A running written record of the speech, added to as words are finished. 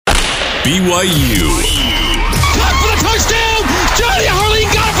BYU. Caught for the touchdown! Johnny Harleen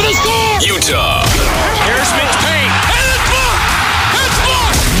got it for the score! Utah. Here's McPayne, and it's blocked! It's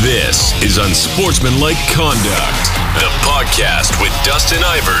blocked! This is Unsportsmanlike Conduct, the podcast with Dustin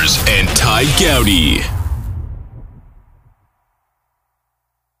Ivers and Ty Gowdy.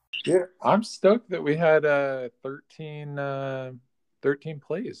 Yeah, I'm stoked that we had 13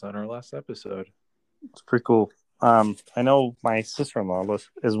 plays on our last episode. It's pretty cool. I know my sister-in-law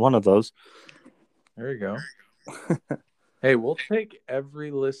is one of those. There you go. Hey, we'll take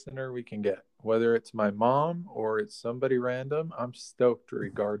every listener we can get, whether it's my mom or it's somebody random. I'm stoked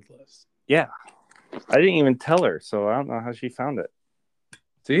regardless. Yeah. I didn't even tell her, so I don't know how she found it.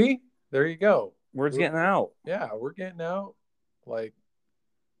 See? There you go. Word's getting out. Yeah, we're getting out. Like,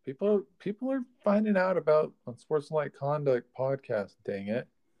 people are finding out about Unsportsmanlike Conduct podcast, dang it.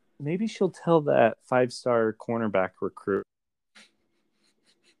 Maybe she'll tell that 5-star cornerback recruit.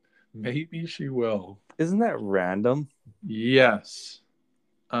 Maybe she will. Isn't that random? Yes.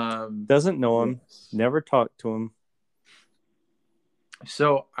 Doesn't know him. Yes. Never talked to him.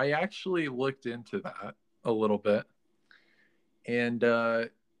 So I actually looked into that a little bit. And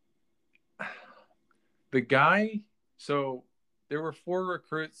the guy, so there were 4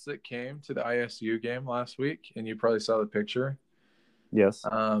 recruits that came to the ISU game last week, and you probably saw the picture. Yes.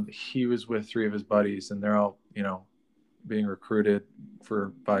 He was with 3 of his buddies, and they're all, being recruited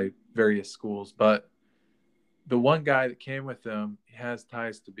by various schools. But the one guy that came with them has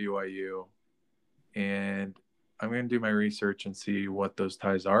ties to BYU, and I'm going to do my research and see what those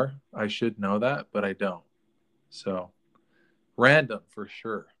ties are. I should know that, but I don't. So, random for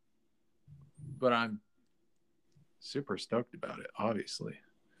sure. But I'm super stoked about it, obviously.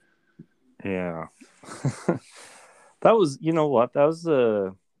 Yeah. That was, you know what? That was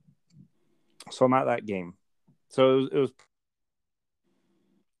so I'm at that game. So it was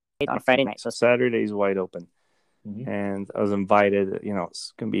on a Friday night. So Saturday's wide open. Mm-hmm. And I was invited,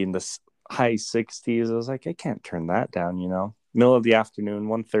 it's going to be in the high 60s. I was like, I can't turn that down, Middle of the afternoon,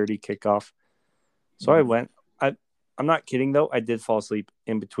 1:30 kickoff. So I went. I'm not kidding, though. I did fall asleep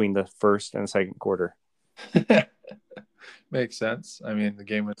in between the first and second quarter. Makes sense. I mean, the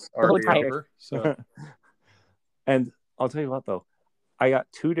game was already over. So. And I'll tell you what, though. I got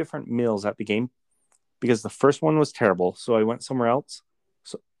 2 different meals at the game because the first one was terrible. So I went somewhere else.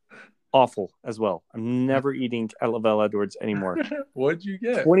 So awful as well. I'm never eating at Lavelle Edwards anymore. What'd you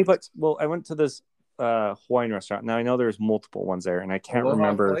get? $20. Well, I went to this Hawaiian restaurant. Now I know there's multiple ones there, and I can't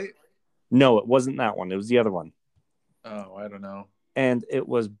remember. Plate? No, it wasn't that one. It was the other one. Oh, I don't know. And it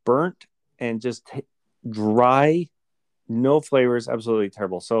was burnt and just dry, no flavors, absolutely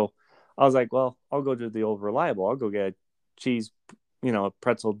terrible. So I was like, well, I'll go to the old reliable. I'll go get a cheese, a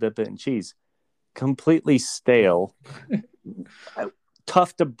pretzel, dip it in cheese. Completely stale,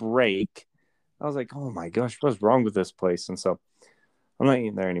 tough to break. I was like, oh my gosh, what's wrong with this place? And so I'm not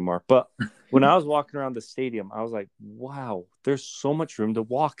eating there anymore. But when I was walking around the stadium, I was like, wow, there's so much room to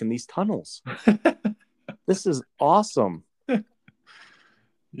walk in these tunnels. This is awesome.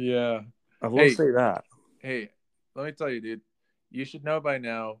 Yeah. I will say that. Hey, let me tell you, dude. You should know by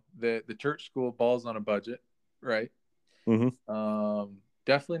now that the church school balls on a budget, right? Mm-hmm.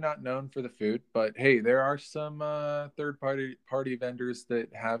 Definitely not known for the food, but hey, there are some third-party vendors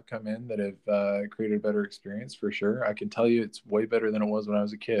that have come in that have created a better experience for sure. I can tell you it's way better than it was when I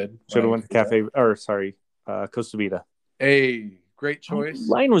was a kid. Should have went to Costa Vida. Hey, great choice.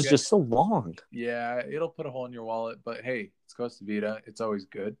 Line was just so long. Yeah, it'll put a hole in your wallet, but hey, it's Costa Vida. It's always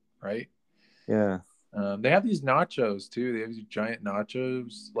good, right? Yeah. They have these nachos too. They have these giant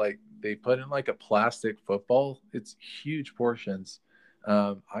nachos, like they put in like a plastic football. It's huge portions.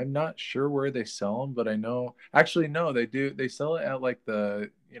 I'm not sure where they sell them, but I know. Actually, no, they do. They sell it at like the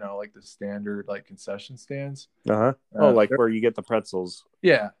the standard like concession stands. Uh-huh. Where you get the pretzels.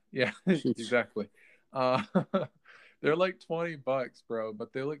 Yeah, exactly. They're like $20, bro,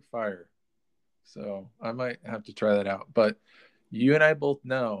 but they look fire. So I might have to try that out. But you and I both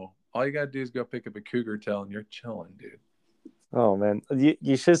know all you gotta do is go pick up a cougar tail and you're chilling, dude. Oh man,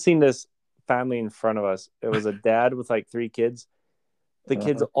 you should have seen this family in front of us. It was a dad with like 3 kids. The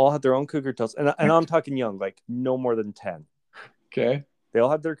kids all had their own cougar tails, and I'm talking young, like no more than 10. Okay. They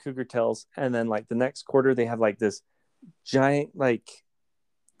all had their cougar tails, and then like the next quarter they have like this giant like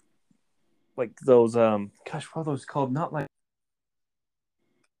those what are those called? Not like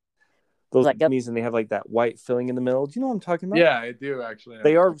those like gummies, and they have like that white filling in the middle. Do you know what I'm talking about? Yeah, I do actually.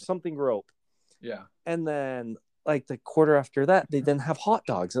 They are something rope. Yeah. And then like the quarter after that, they then have hot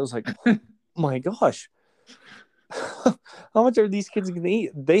dogs. I was like, oh my gosh. How much are these kids going to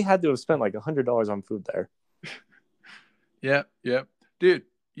eat? They had to have spent like $100 on food there. Yep. Dude,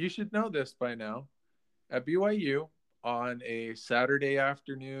 you should know this by now. At BYU, on a Saturday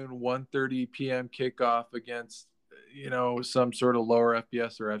afternoon, 1:30 p.m. kickoff against, some sort of lower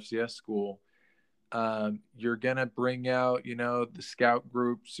FBS or FCS school, you're gonna bring out, the scout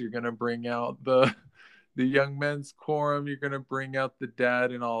groups. You're gonna bring out the young men's quorum. You're gonna bring out the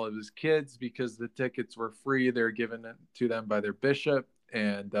dad and all of his kids because the tickets were free. They're given to them by their bishop,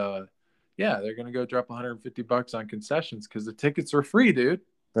 and they're gonna go drop $150 on concessions because the tickets were free, dude.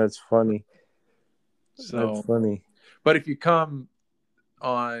 That's funny. So, That's funny. But if you come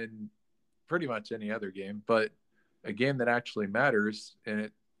on pretty much any other game, but a game that actually matters, and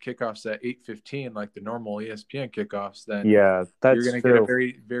it kickoffs at 8:15 like the normal ESPN kickoffs, then Yeah, that's you're going to true. get a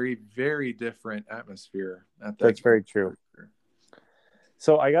very, very, very different atmosphere at that. That's game. very true.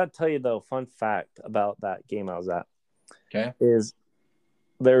 So I got to tell you, though, fun fact about that game I was at. Okay. Is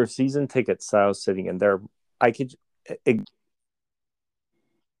there are season tickets that I was sitting in there. I could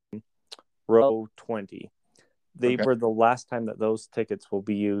row 20. They were the last time that those tickets will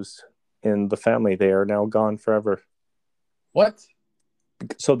be used in the family. They are now gone forever. What?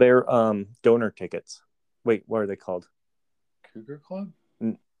 So they're donor tickets. Wait, what are they called? Cougar Club?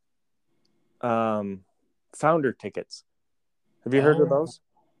 Founder tickets. Have you heard of those?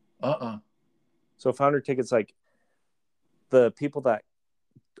 So founder tickets, like the people that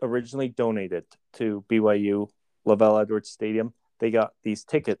originally donated to BYU Lavelle Edwards Stadium, they got these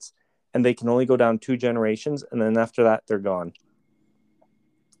tickets, and they can only go down 2 generations, and then after that, they're gone.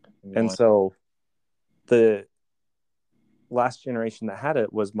 What? And so the last generation that had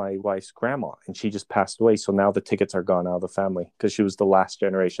it was my wife's grandma, and she just passed away. So now the tickets are gone out of the family because she was the last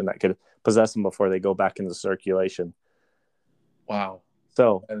generation that could possess them before they go back into circulation. Wow.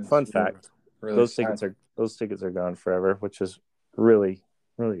 So fun fact, really those tickets are gone forever, which is really,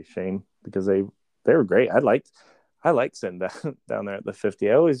 really a shame because they were great. I liked sitting down there at the 50.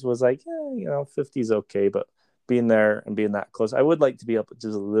 I always was like, 50 is okay, but being there and being that close, I would like to be up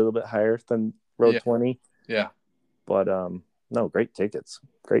just a little bit higher than row 20. Yeah. But no, great tickets,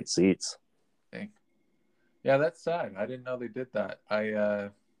 great seats. Dang. Yeah, that's sad. I didn't know they did that.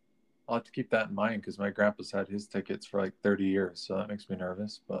 I'll have to keep that in mind because my grandpa's had his tickets for like 30 years, so that makes me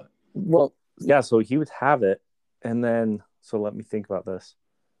nervous. But well, yeah, so he would have it, and then let me think about this.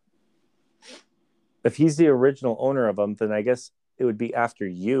 If he's the original owner of them, then I guess it would be after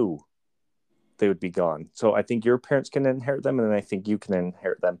you. They would be gone. So I think your parents can inherit them, and then I think you can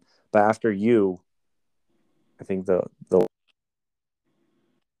inherit them. But after you, I think the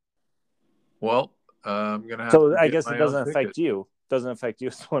well, I'm gonna have. So I guess it doesn't affect you. Doesn't affect you.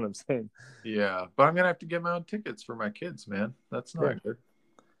 Is what I'm saying. Yeah, but I'm gonna have to get my own tickets for my kids, man. That's not good.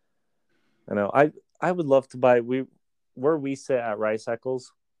 I know. I would love to buy. Where we sit at Rice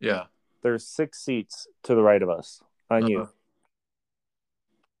Eccles. Yeah. There's 6 seats to the right of us on you.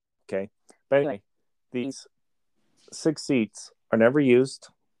 Okay. But anyway, these 6 seats are never used.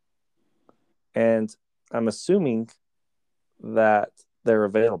 And I'm assuming that they're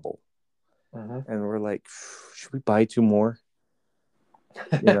available. And we're like, should we buy 2 more?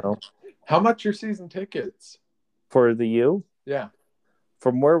 How much are season tickets? For the U? Yeah.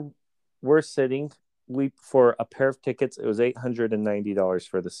 From where we're sitting, for a pair of tickets, it was $890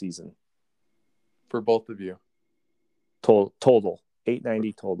 for the season. For both of you? Total.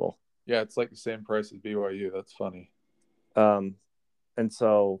 $890 total. Yeah, it's like the same price as BYU. That's funny. And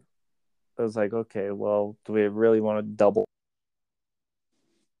so I was like, okay, well, do we really want to double?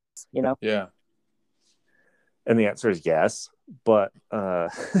 Yeah. And the answer is yes, but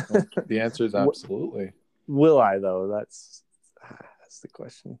the answer is absolutely. Will I though? That's the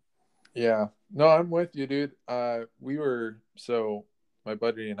question. Yeah. No, I'm with you, dude. My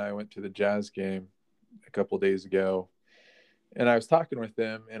buddy and I went to the Jazz game a couple of days ago, and I was talking with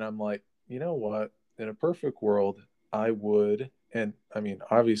them, and I'm like, you know what? In a perfect world, I would, and I mean,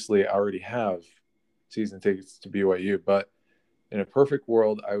 obviously, I already have season tickets to BYU, but in a perfect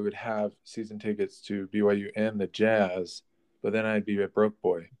world, I would have season tickets to BYU and the Jazz, but then I'd be a broke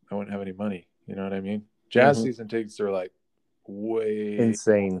boy. I wouldn't have any money. You know what I mean? Jazz season tickets are like way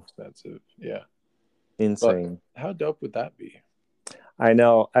insane expensive. Yeah. Insane. But how dope would that be? I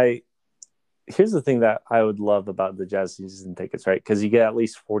know. Here's the thing that I would love about the Jazz season tickets, right? Because you get at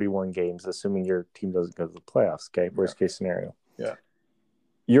least 41 games, assuming your team doesn't go to the playoffs. Okay, worst case scenario. Yeah.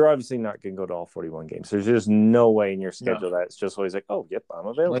 You're obviously not going to go to all 41 games. There's just no way in your schedule that it's just always like, oh, yep, I'm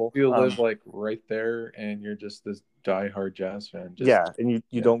available. Unless you live like right there and you're just this diehard Jazz fan. And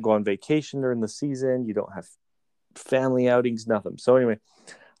you don't go on vacation during the season. You don't have family outings, nothing. So anyway,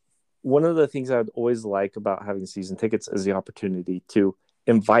 one of the things I would always like about having season tickets is the opportunity to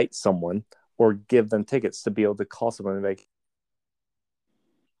invite someone or give them tickets to be able to call someone and be like,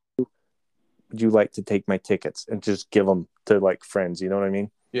 would you like to take my tickets and just give them to like friends? You know what I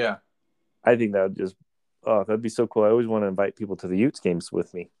mean? Yeah. I think that would just, that'd be so cool. I always want to invite people to the Utes games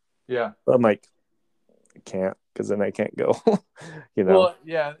with me. Yeah. But I'm like, I can't, because then I can't go. Well,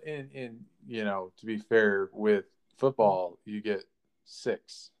 yeah, and to be fair, with football, you get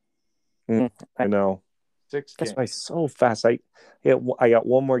 6. I know. 6 That's games. why so fast. I got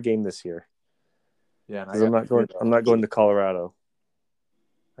one more game this year. Yeah, and because I'm not going. 0. I'm not going to Colorado.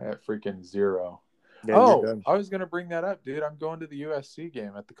 I got freaking 0. Yeah, you're done. I was gonna bring that up, dude. I'm going to the USC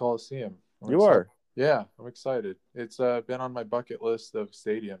game at the Coliseum. You are. Yeah, I'm excited. It's been on my bucket list of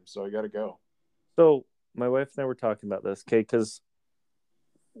stadiums, so I got to go. So my wife and I were talking about this, okay? Because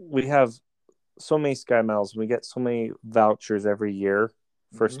we have so many Sky Miles, and we get so many vouchers every year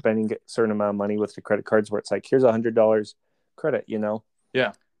for spending a certain amount of money with the credit cards, where it's like, here's $100 credit,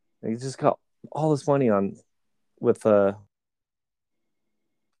 Yeah. And you just got all this money on with and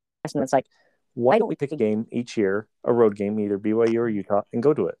it's like, why don't we pick a game each year, a road game, either BYU or Utah, and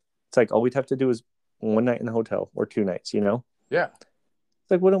go to it? It's like all we'd have to do is one night in the hotel or 2 nights, Yeah.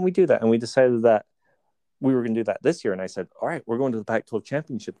 It's like, why don't we do that? And we decided that we were going to do that this year. And I said, all right, we're going to the Pac-12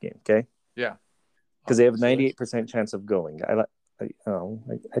 championship game, okay? Yeah. Because they have a 98% chance of going. I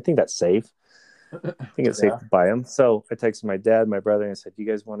think that's safe. I think it's safe to buy them. So I texted my dad, my brother, and I said, you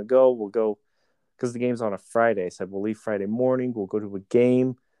guys want to go? We'll go. Because the game's on a Friday. I said, we'll leave Friday morning. We'll go to a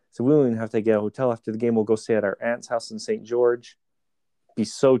game. So we won't even have to get a hotel after the game. We'll go stay at our aunt's house in St. George. Be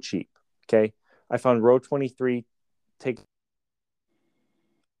so cheap, okay? I found row 23. I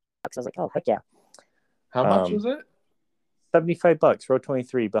was like, oh, heck yeah. How much was it? $75, row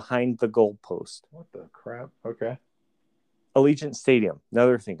 23, behind the goal post. What the crap? Okay. Allegiant Stadium.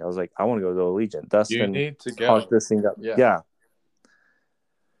 Another thing. I was like, I want to go to Allegiant. Dustin, you need to go. Talk this thing up. Yeah.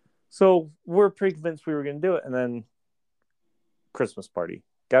 So we're pretty convinced we were going to do it. And then Christmas party.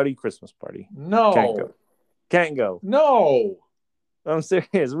 Gaudy Christmas party. No. Can't go. No. I'm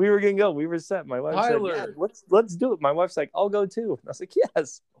serious. We were going to go. We were set. My wife Tyler. said, yeah, let's do it. My wife's like, I'll go too. And I was like,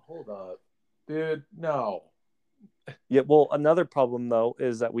 yes. Hold up. Dude, no. Yeah, well, another problem, though,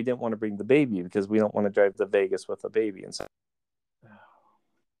 is that we didn't want to bring the baby because we don't want to drive to Vegas with a baby. And so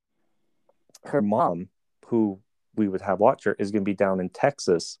her mom, who we would have watch her, is going to be down in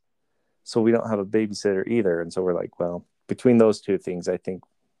Texas. So we don't have a babysitter either. And so we're like, well, between those two things, I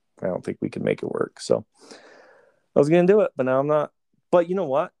don't think we can make it work. So I was going to do it, but now I'm not. But you know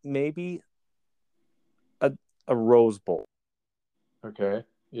what? Maybe a Rose Bowl. Okay.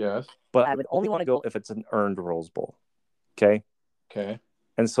 Yes. But I would only want to go if it's an earned Rose Bowl. Okay? Okay.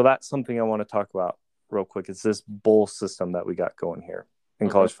 And so that's something I want to talk about real quick. It's this bowl system that we got going here in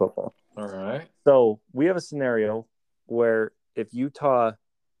college football. All right. So we have a scenario where if Utah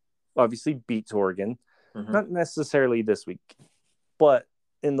obviously beats Oregon, not necessarily this week, but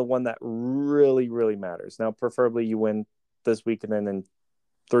in the one that really, really matters. Now, preferably you win this week and then in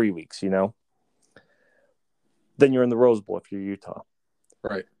 3 weeks, then you're in the Rose Bowl if you're Utah.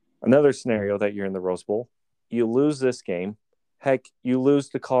 Right. Another scenario that you're in the Rose Bowl, you lose this game. Heck, you lose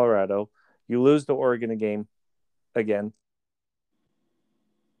to Colorado. You lose the Oregon game again.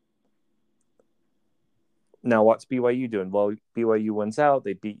 Now, what's BYU doing? Well, BYU wins out.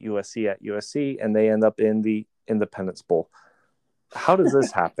 They beat USC at USC, and they end up in the Independence Bowl. How does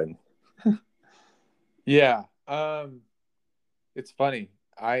this happen? Yeah. It's funny.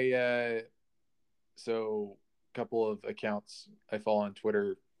 So a couple of accounts I follow on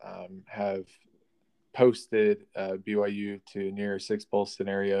Twitter have posted BYU to near 6 bowl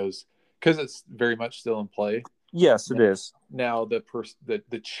scenarios because it's very much still in play. Yes, it is. Now the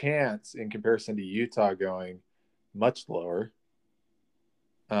chance in comparison to Utah going much lower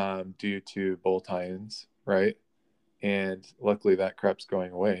due to bowl tie-ins, right? And luckily that crap's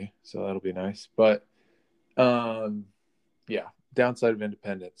going away, so that'll be nice. But yeah, downside of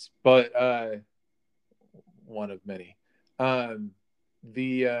independence, but one of many. I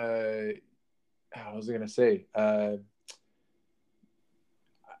was going to say,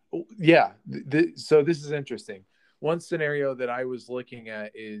 yeah. So this is interesting. One scenario that I was looking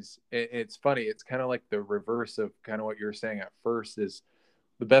at is, it's funny. It's kind of like the reverse of kind of what you were saying at first. Is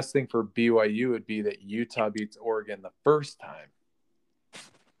the best thing for BYU would be that Utah beats Oregon the first time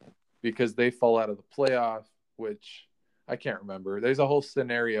because they fall out of the playoff, which I can't remember. There's a whole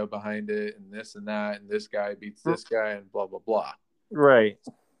scenario behind it, and this and that, and this guy beats this guy, and blah blah blah. Right.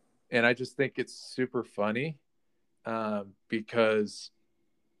 And I just think it's super funny because,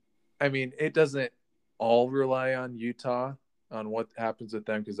 I mean, it doesn't all rely on Utah on what happens with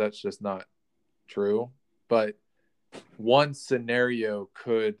them because that's just not true. But one scenario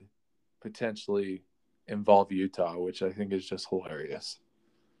could potentially involve Utah, which I think is just hilarious.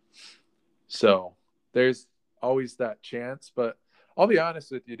 So there's always that chance. But I'll be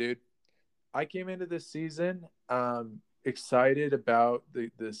honest with you, dude. I came into this season excited about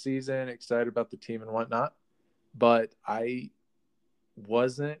the season, excited about the team and whatnot. But I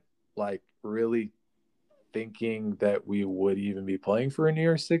wasn't like really thinking that we would even be playing for a New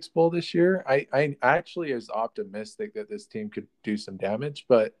Year's Six bowl this year. I actually is optimistic that this team could do some damage,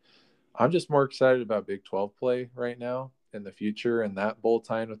 but I'm just more excited about Big 12 play right now in the future and that bowl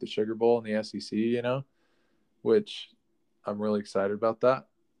tying with the Sugar Bowl and the SEC, which I'm really excited about that.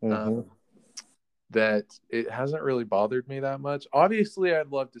 Mm-hmm. That it hasn't really bothered me that much. Obviously,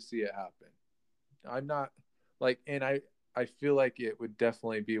 I'd love to see it happen. I'm not like, and I feel like it would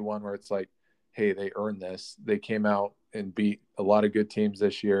definitely be one where it's like, hey, they earned this. They came out and beat a lot of good teams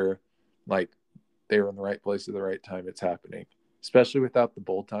this year. Like, they were in the right place at the right time. It's happening, especially without the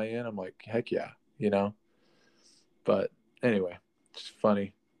bowl tie-in. I'm like, heck yeah, But anyway, it's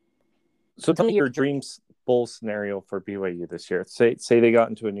funny. So tell me your dreams bowl scenario for BYU this year. Say they got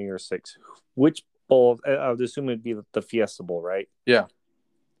into a New Year's Six. Which bowl? I would assume it'd be the Fiesta Bowl, right? Yeah.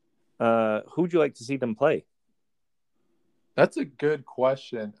 Who'd you like to see them play? That's a good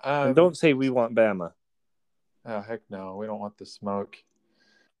question. And don't say we want Bama. Oh, heck no. We don't want the smoke.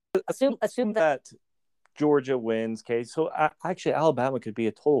 Assume that Georgia wins. Okay, so actually Alabama could be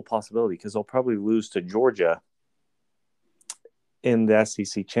a total possibility because they'll probably lose to Georgia in the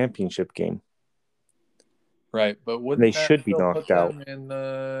SEC championship game. Right, but they should be knocked out.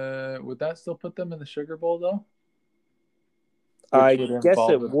 Would that still put them in the Sugar Bowl though? I guess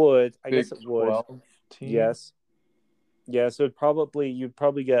it would. Yes. So you'd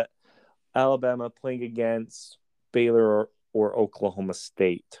probably get Alabama playing against Baylor or Oklahoma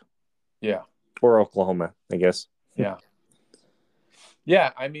State. Yeah. Or Oklahoma, I guess. Yeah.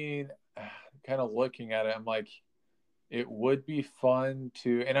 Yeah, I mean, kind of looking at it, I'm like, it would be fun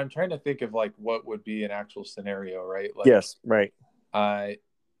to, and I'm trying to think of like what would be an actual scenario, right? Like, yes, right. I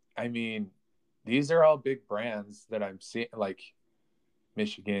mean, these are all big brands that I'm seeing, like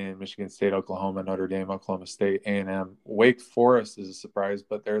Michigan State, Oklahoma, Notre Dame, Oklahoma State, A&M. Wake Forest is a surprise,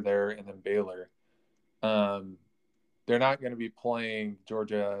 but they're there, and then Baylor. They're not going to be playing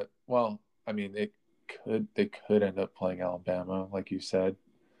Georgia. Well, I mean, they could end up playing Alabama, like you said.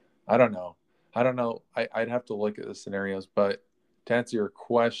 I don't know. I'd have to look at the scenarios, but to answer your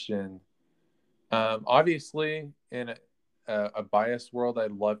question, obviously in a biased world,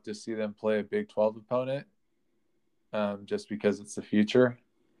 I'd love to see them play a Big 12 opponent, just because it's the future.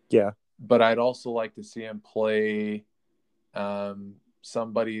 Yeah. But I'd also like to see them play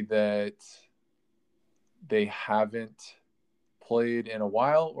somebody that they haven't played in a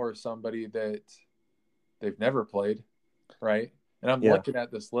while, or somebody that they've never played, right? And I'm looking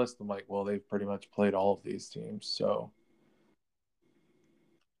at this list. I'm like, well, they've pretty much played all of these teams. So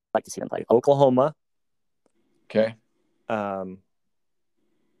I'd like to see them play Oklahoma. Okay.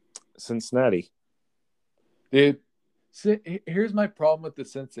 Cincinnati. Dude, here's my problem with the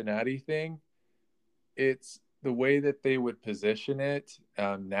Cincinnati thing. It's the way that they would position it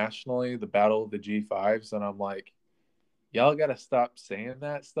nationally, the battle of the G5s. And I'm like, y'all got to stop saying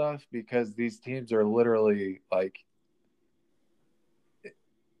that stuff, because these teams are literally like,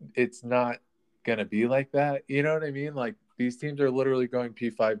 it's not going to be like that. You know what I mean? Like, these teams are literally going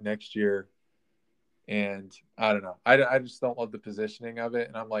P5 next year. And I don't know. I just don't love the positioning of it.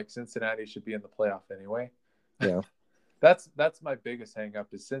 And I'm like, Cincinnati should be in the playoff anyway. Yeah. That's my biggest hang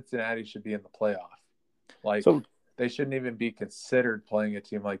up, is Cincinnati should be in the playoff. Like, they shouldn't even be considered playing a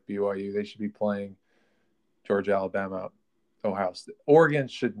team like BYU. They should be playing Georgia, Alabama, Ohio State. Oregon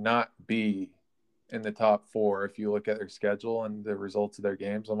should not be in the top 4 if you look at their schedule and the results of their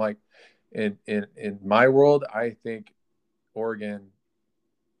games. I'm like, in my world, I think Oregon,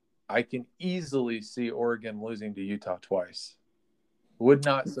 I can easily see Oregon losing to Utah twice. Would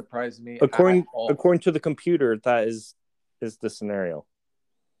not surprise me according to the computer. That is the scenario.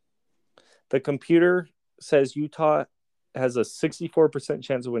 The computer says Utah has a 64%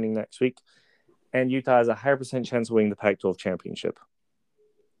 chance of winning next week, and Utah has a higher percent chance of winning the Pac-12 championship.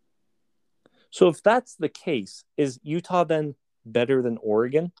 So if that's the case, is Utah then better than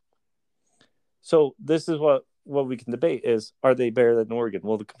Oregon? So this is what we can debate is, are they better than Oregon?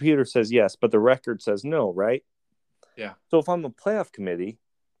 Well, the computer says yes, but the record says no, right? Yeah. So if I'm a playoff committee,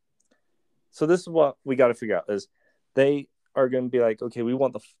 so this is what we got to figure out is they are going to be like, okay, we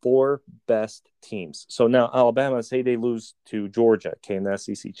want the 4 best teams. So now Alabama, say they lose to Georgia, okay, in the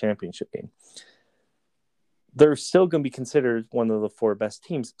SEC championship game. They're still going to be considered one of the 4 best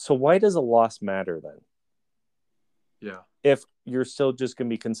teams. So why does a loss matter then? Yeah. If you're still just going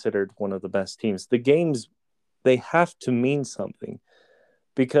to be considered one of the best teams. The games, they have to mean something,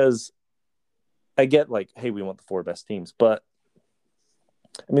 because I get like, hey, we want the 4 best teams, but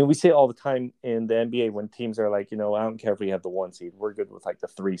I mean, we see it all the time in the NBA when teams are like, I don't care if we have the 1 seed, we're good with like the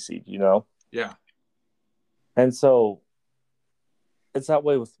 3 seed, Yeah. And so it's that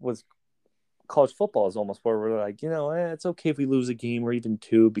way with college football is almost where we're like, it's okay if we lose a game or even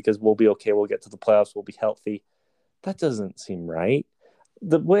 2 because we'll be okay. We'll get to the playoffs. We'll be healthy. That doesn't seem right.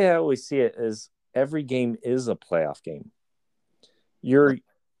 The way I always see it is every game is a playoff game. Your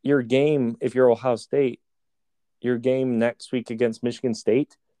game, if you're Ohio State, your game next week against Michigan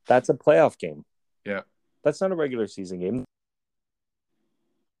State, that's a playoff game. Yeah. That's not a regular season game. You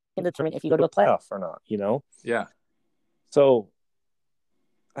can determine if you go to a playoff or not, Yeah. So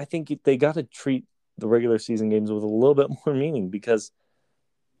I think they got to treat the regular season games with a little bit more meaning because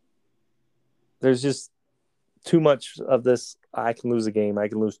there's just too much of this. I can lose a game. I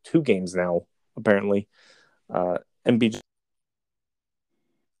can lose 2 games now, apparently, and be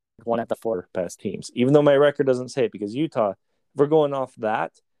one of the 4 best teams, even though my record doesn't say it. Because Utah, if we're going off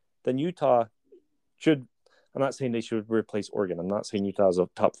that, then Utah should. I'm not saying they should replace Oregon. I'm not saying Utah is a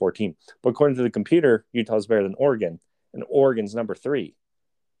top 4 team, but according to the computer, Utah is better than Oregon, and Oregon's number 3.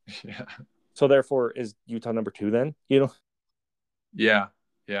 Yeah. So therefore, is Utah number 2 then? Yeah.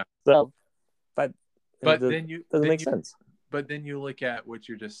 Yeah. So that doesn't make sense. But then you look at what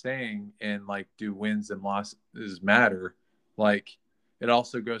you're just saying and like, do wins and losses matter? Like, it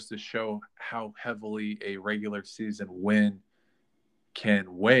also goes to show how heavily a regular season win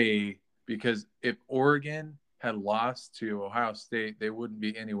can weigh, because if Oregon had lost to Ohio State, they wouldn't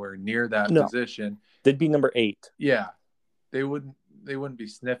be anywhere near that position. They'd be number 8. Yeah. They wouldn't be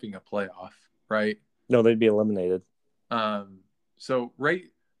sniffing a playoff, right? No, they'd be eliminated. So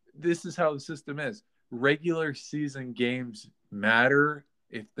this is how the system is. Regular season games matter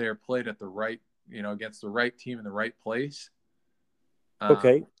if they're played at the right, against the right team in the right place.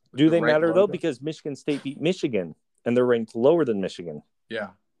 Okay. Do they matter though? Because Michigan State beat Michigan and they're ranked lower than Michigan.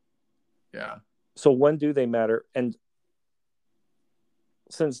 Yeah. Yeah. So when do they matter? And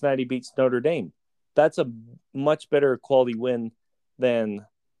Cincinnati beats Notre Dame. That's a much better quality win than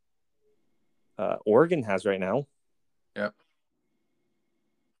Oregon has right now. Yep.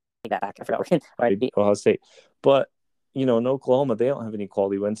 Back. I forgot Oregon. I beat Ohio State. But, in Oklahoma, they don't have any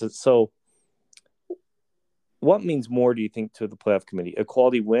quality wins. So what means more, do you think, to the playoff committee? A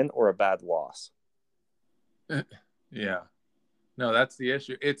quality win or a bad loss? Yeah. No, that's the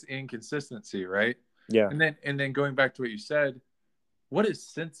issue. It's inconsistency, right? Yeah. And then going back to what you said, what does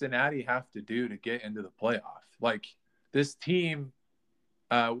Cincinnati have to do to get into the playoff? Like, this team,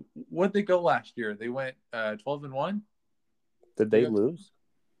 what'd they go last year? They went 12-1. Did they lose?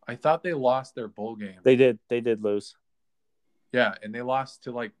 I thought they lost their bowl game. They did. They did lose. Yeah, and they lost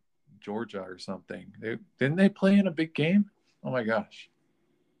to like Georgia or something. Didn't they play in a big game? Oh my gosh.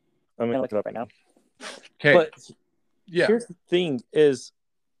 I'm gonna look it up right now. Okay. But yeah, here's the thing: is,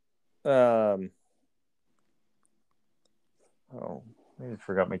 I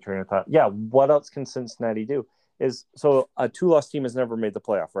forgot my train of thought. Yeah, what else can Cincinnati do? So a 2-loss team has never made the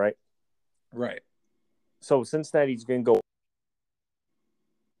playoff, right? Right. So Cincinnati's going to go,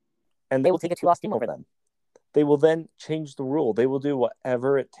 and they will take a 2-loss team over them. They will then change the rule. They will do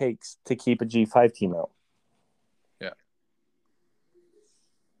whatever it takes to keep a G5 team out. Yeah.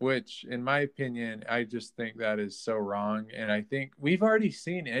 Which, in my opinion, I just think that is so wrong. And I think we've already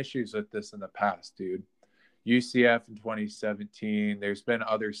seen issues with this in the past, dude. UCF in 2017. There's been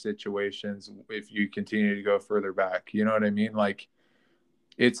other situations if you continue to go further back. You know what I mean? Like,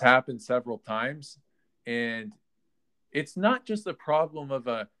 it's happened several times. And it's not just a problem of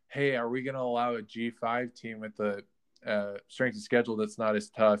hey, are we going to allow a G5 team with a strength of schedule that's not as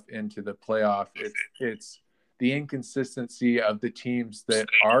tough into the playoff? It's the inconsistency of the teams that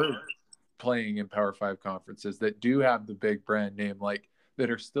are playing in Power 5 conferences that do have the big brand name, like, that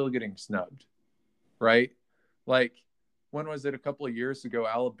are still getting snubbed, right? Like, when was it? A couple of years ago,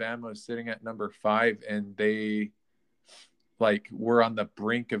 Alabama was sitting at number 5 and they were on the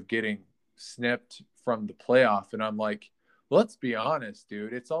brink of getting snipped from the playoff. And I'm like, let's be honest,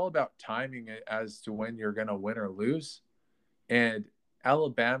 dude. It's all about timing as to when you're going to win or lose. And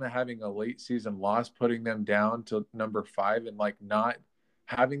Alabama having a late season loss, putting them down to number 5 and not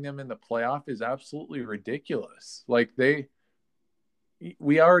having them in the playoff is absolutely ridiculous.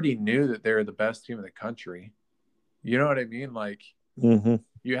 We already knew that they're the best team in the country. You know what I mean?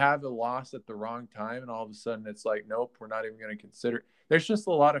 You have a loss at the wrong time and all of a sudden it's like, nope, we're not even going to consider. There's just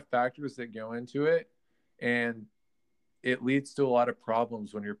a lot of factors that go into it. And it leads to a lot of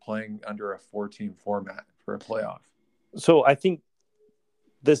problems when you're playing under a 4-team format for a playoff. So I think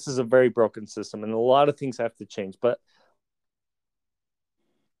this is a very broken system and a lot of things have to change. But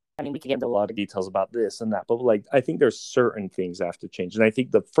I mean, we could get into a lot of details about this and that, but like, I think there's certain things that have to change. And I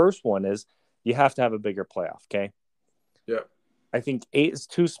think the first one is you have to have a bigger playoff. Okay. Yeah. I think 8 is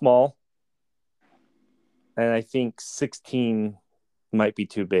too small. And I think 16 might be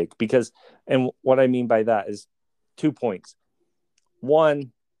too big because, and what I mean by that is 2 points.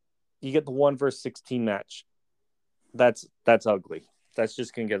 One, you get the 1 versus 16 match. That's ugly. That's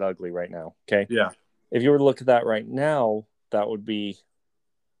just going to get ugly right now. Okay. Yeah. If you were to look at that right now, that would be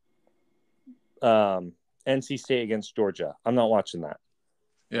NC State against Georgia. I'm not watching that.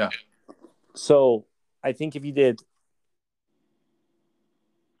 Yeah. So I think if you did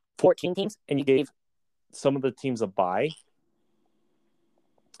 14 teams and you gave some of the teams a bye,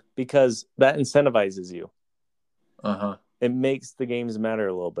 because that incentivizes you. Uh-huh. It makes the games matter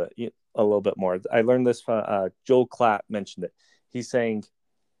a little bit more. I learned this from Joel Klatt mentioned it. He's saying,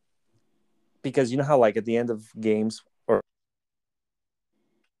 because you know how like at the end of games or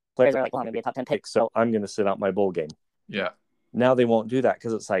players are like, well, I'm going to be a top 10 pick, so I'm going to sit out my bowl game. Yeah. Now they won't do that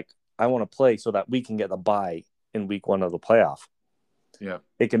because it's like, I want to play so that we can get the bye in week 1 of the playoff. Yeah.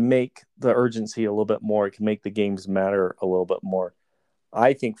 It can make the urgency a little bit more. It can make the games matter a little bit more.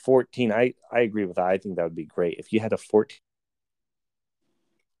 I think 14, I agree with that. I think that would be great. If you had a 14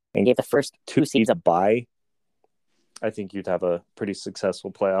 and gave the first 2 seeds a bye, I think you'd have a pretty successful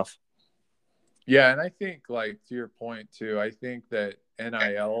playoff. Yeah, and I think, like, to your point, too, I think that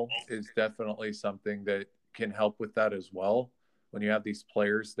NIL is definitely something that can help with that as well. When you have these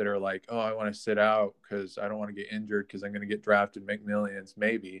players that are like, oh, I want to sit out because I don't want to get injured because I'm going to get drafted, make millions,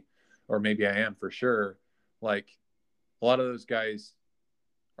 maybe, or maybe I am for sure. Like, a lot of those guys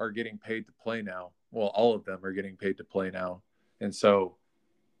are getting paid to play now. Well, all of them are getting paid to play now. And so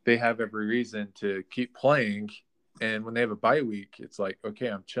they have every reason to keep playing. And when they have a bye week, it's like, okay,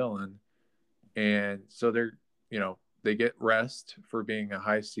 I'm chilling. And so they're, they get rest for being a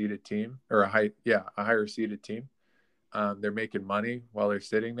high seeded team or a higher seeded team. They're making money while they're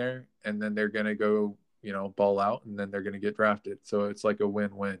sitting there, and then they're going to go, ball out, and then they're going to get drafted. So it's like a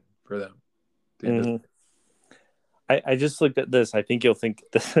win-win for them. Mm-hmm. I just looked at this. I think you'll think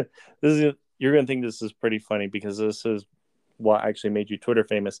you're going to think this is pretty funny because this is what actually made you Twitter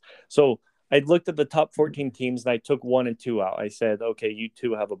famous. So I looked at the top 14 teams and I took 1 and 2 out. I said, okay, you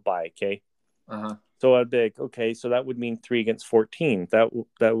 2 have a bye. Okay. Uh-huh. So I'd be like, okay, so that would mean 3 against 14. That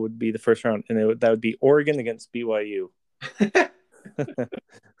would be the first round. And that would be Oregon against BYU.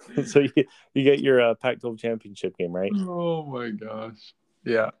 So you get your Pac-12 championship game, right? Oh my gosh.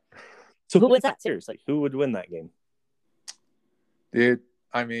 Yeah. So who wins that? Seriously, who would win that game? Dude,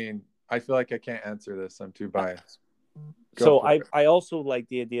 I mean, I feel like I can't answer this. I'm too biased. So I also like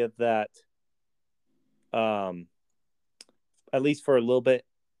the idea that at least for a little bit,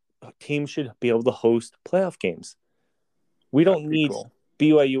 teams should be able to host playoff games. We don't need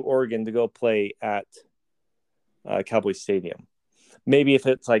BYU Oregon to go play at Cowboy Stadium. Maybe if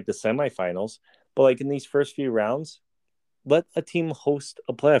it's like the semifinals, but like in these first few rounds, let a team host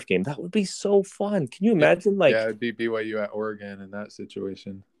a playoff game. That would be so fun. Can you imagine? It'd be BYU at Oregon in that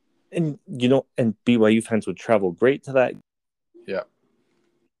situation. And and BYU fans would travel great to that. Yeah.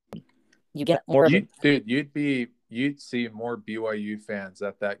 You get more of dude, you'd see more BYU fans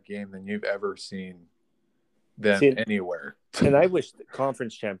at that game than you've ever seen them anywhere. And I wish the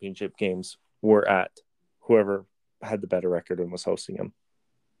conference championship games were at whoever had the better record and was hosting them.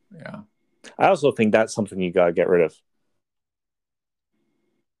 Yeah. I also think that's something you got to get rid of.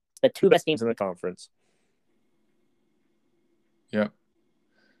 The 2 best teams in the conference. Yeah.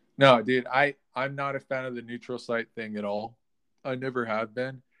 No, dude, I'm not a fan of the neutral site thing at all. I never have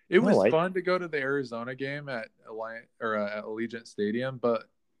been. It was fun to go to the Arizona game at at Allegiant Stadium, but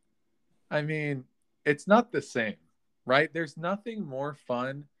I mean, it's not the same, right? There's nothing more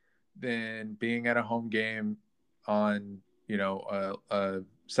fun than being at a home game on, a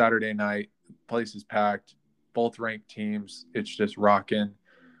Saturday night, place is packed, both ranked teams, it's just rocking.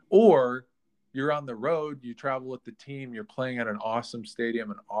 Or you're on the road, you travel with the team, you're playing at an awesome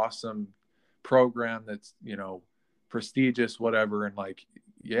stadium, an awesome program that's, prestigious, whatever. And like,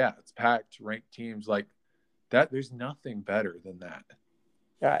 yeah, it's packed, ranked teams like that. There's nothing better than that.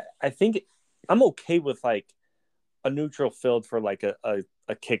 Yeah, I think I'm okay with like a neutral field for like a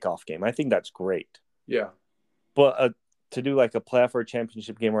kickoff game. I think that's great. Yeah. But to do like a playoff or a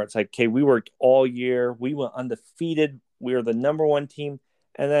championship game where it's like, okay, we worked all year, we went undefeated, we were the number 1 team,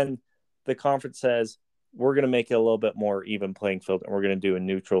 and then the conference says we're going to make it a little bit more even playing field and we're going to do a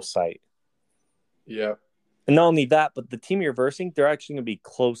neutral site. Yeah. And not only that, but the team you're versing, they're actually going to be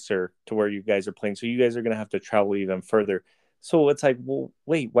closer to where you guys are playing. So you guys are going to have to travel even further. So it's like, well,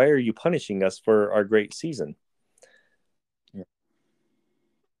 wait, why are you punishing us for our great season? Yeah.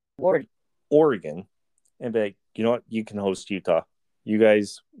 Oregon and be like, you know what, you can host Utah. You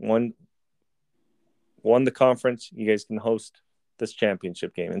guys won the conference. You guys can host this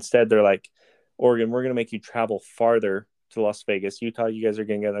championship game. Instead, they're like, Oregon, we're going to make you travel farther to Las Vegas. Utah, you guys are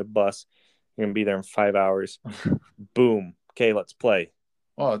going to get a bus. You're going to be there in 5 hours. Boom. Okay, let's play.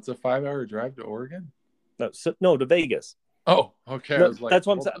 Oh, it's a 5-hour drive to Oregon? No, to Vegas. Oh, okay. No, I was like, that's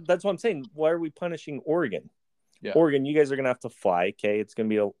what I'm saying. Why are we punishing Oregon? Yeah. Oregon, you guys are going to have to fly. Okay, it's going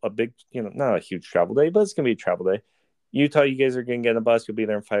to be a big, not a huge travel day, but it's going to be a travel day. Utah, you guys are going to get a bus. You'll be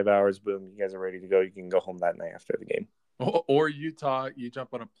there in 5 hours. Boom, you guys are ready to go. You can go home that night after the game. Or Utah, you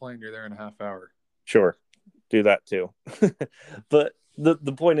jump on a plane, you're there in a half hour. Sure, do that too. But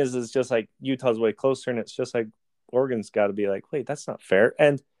the point is just like Utah's way closer, and it's just like Oregon's got to be like, wait, that's not fair.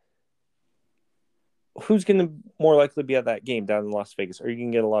 And who's going to more likely be at that game down in Las Vegas? Are you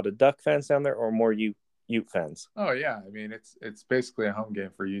going to get a lot of Duck fans down there, or more Ute fans? Oh yeah, I mean it's basically a home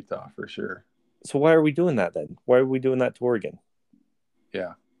game for Utah for sure. So why are we doing that then? Why are we doing that to Oregon?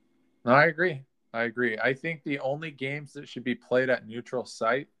 Yeah, no, I agree. I think the only games that should be played at neutral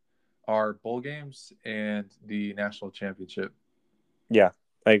site are bowl games and the national championship. Yeah,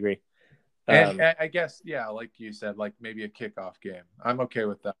 I agree. And I guess, yeah, like you said, like maybe a kickoff game. I'm okay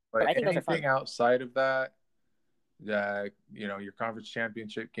with that. But anything outside of that, your conference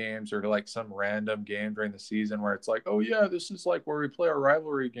championship games or like some random game during the season where it's like, oh yeah, this is like where we play our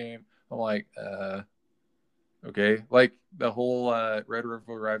rivalry game. I'm like, okay, like the whole Red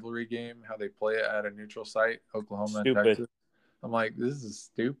River rivalry game, how they play it at a neutral site, Oklahoma and Texas. I'm like, this is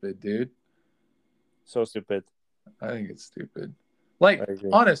stupid, dude. So stupid. I think it's stupid. Like,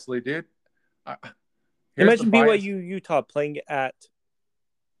 honestly, dude. Imagine BYU Utah playing at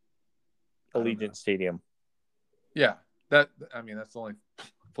Allegiant Stadium. Yeah, that's the only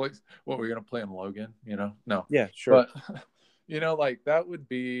place. What, we're gonna play in Logan? No. Yeah, sure. But like that would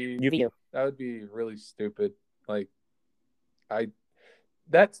be really stupid. Like,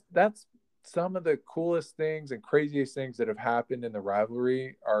 that's some of the coolest things and craziest things that have happened in the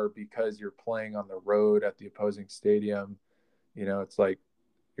rivalry are because you're playing on the road at the opposing stadium. It's like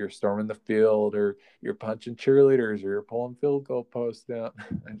you're storming the field or you're punching cheerleaders or you're pulling field goal posts down.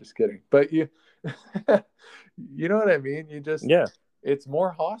 I'm just kidding. But you know what I mean? It's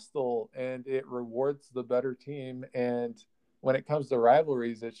more hostile and it rewards the better team. And when it comes to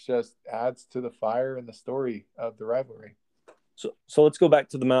rivalries, it just adds to the fire and the story of the rivalry. So let's go back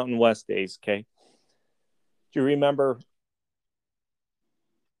to the Mountain West days, okay? Do you remember?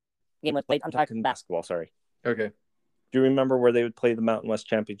 Game was played. I'm talking basketball. Sorry. Okay. Do you remember where they would play the Mountain West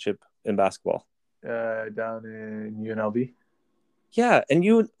Championship in basketball? Down in UNLV. Yeah, and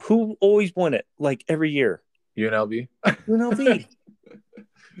who always won it? Like every year. UNLV. UNLV.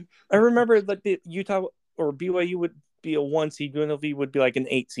 I remember like the Utah or BYU would be a 1 seed, UNLV would be like an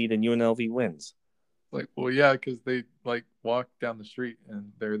 8 seed, and UNLV wins. Like, well, yeah, because they like walk down the street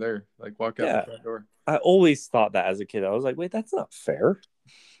and they're there, like walk out the front door. I always thought that as a kid. I was like, wait, that's not fair.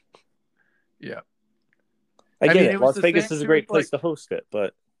 Yeah. I get it. Las Vegas is a great place to host it,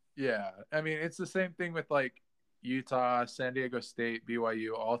 but yeah, I mean, it's the same thing with like Utah, San Diego State,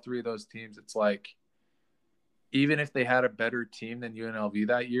 BYU, all three of those teams. It's like, even if they had a better team than UNLV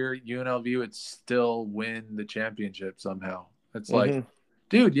that year, UNLV would still win the championship somehow. It's like,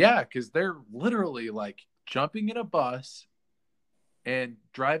 dude, yeah, because they're literally like jumping in a bus and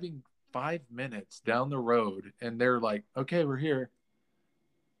driving 5 minutes down the road, and they're like, okay, we're here.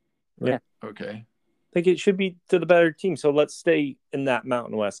 Yeah. Okay. Like it should be to the better team. So let's stay in that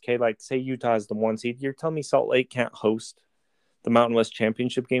Mountain West. Okay, like say Utah is the 1 seed. You're telling me Salt Lake can't host the Mountain West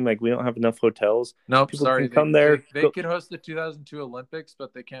Championship game? Like we don't have enough hotels. Nope, people sorry. Can come there. They could host the 2002 Olympics,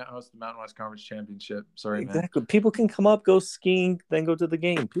 but they can't host the Mountain West Conference Championship. Sorry, exactly. man. People can come up, go skiing, then go to the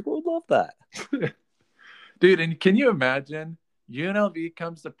game. People would love that. Dude, and can you imagine UNLV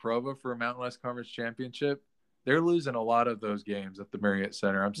comes to Provo for a Mountain West Conference Championship? They're losing a lot of those games at the Marriott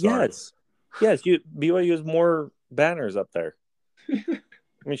Center. I'm sorry. Yes, BYU has more banners up there. I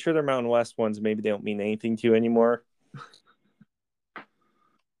mean, sure, they're Mountain West ones. Maybe they don't mean anything to you anymore.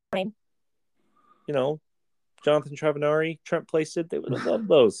 Jonathan Travanari, Trent Placid, they would have loved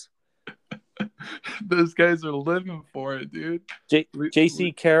those. Those guys are living for it, dude.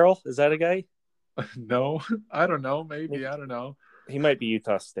 J.C. Carroll, is that a guy? No, I don't know. Maybe, I don't know. He might be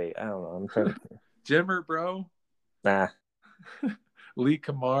Utah State. I don't know. I'm trying to. Jimmer, bro. Nah. Lee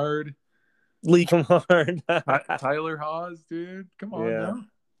Camard. Tyler Haws, dude. Come on now.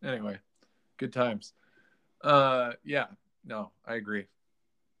 Anyway, good times. Yeah. No, I agree.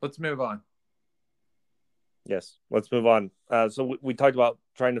 Let's move on. Yes, let's move on. So we talked about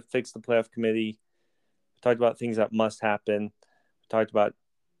trying to fix the playoff committee. We talked about things that must happen. We talked about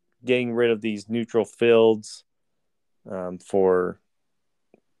getting rid of these neutral fields for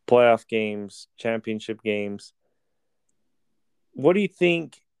playoff games, championship games. What do you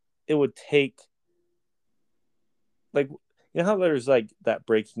think it would take? Like, you know how there's like that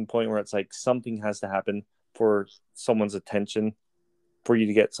breaking point where it's like something has to happen for someone's attention, for you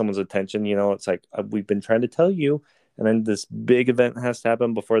to get someone's attention. You know, it's like we've been trying to tell you, and then this big event has to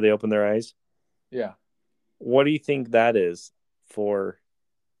happen before they open their eyes. Yeah. What do you think that is for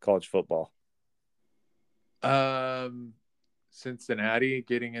college football? Cincinnati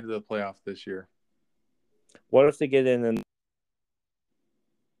getting into the playoff this year. What if they get in and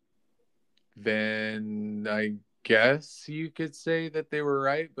Then I guess you could say that they were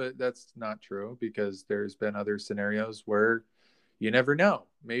right, but that's not true because there's been other scenarios where you never know.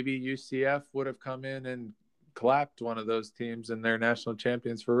 Maybe UCF would have come in and clapped one of those teams and they're national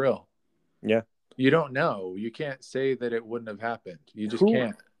champions for real. Yeah. You don't know. You can't say that it wouldn't have happened. You just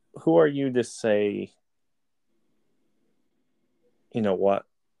can't. Who are you to say, you know, what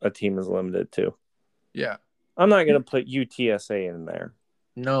a team is limited to? Yeah. I'm not going to put UTSA in there.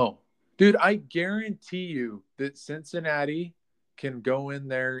 No. Dude, I guarantee you that Cincinnati can go in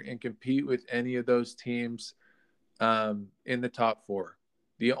there and compete with any of those teams in the top four.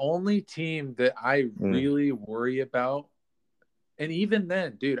 The only team that I really worry about, and even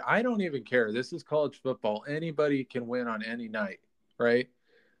then, dude, I don't even care. This is college football. Anybody can win on any night, right?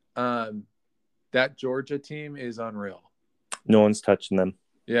 That Georgia team is unreal. No one's touching them.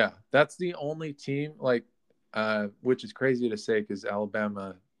 Yeah, that's the only team, like, which is crazy to say because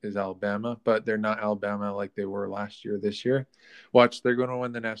Alabama is Alabama, but they're not Alabama like they were last year, this year. Watch, they're going to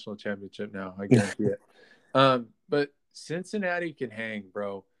win the national championship now. I guarantee it. But Cincinnati can hang,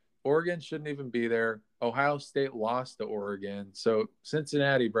 bro. Oregon shouldn't even be there. Ohio State lost to Oregon. So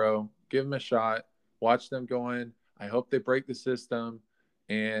Cincinnati, bro, give them a shot. Watch them go in. I hope they break the system.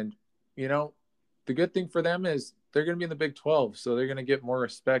 And, you know, the good thing for them is they're going to be in the Big 12, so they're going to get more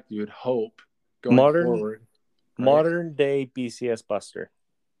respect, you would hope, going forward. Right? Modern day BCS Buster.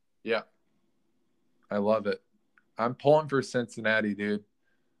 Yeah. I love it. I'm pulling for Cincinnati, dude.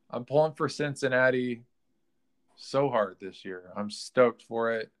 I'm pulling for Cincinnati so hard this year. I'm stoked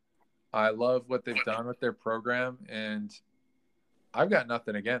for it. I love what they've done with their program, and I've got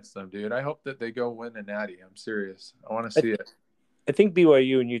nothing against them, dude. I hope that they go win a natty. I'm serious. I want to see it. I think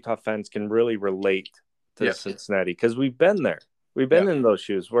BYU and Utah fans can really relate to Cincinnati because we've been there. We've been in those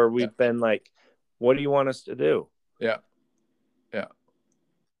shoes where we've been like, what do you want us to do? Yeah. Yeah.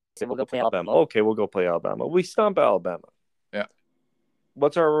 So we'll go play Alabama. Okay, we'll go play Alabama. We stomp Alabama. Yeah.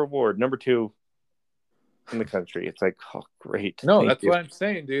 What's our reward? Number 2 in the country. It's like, oh, great. No, that's what I'm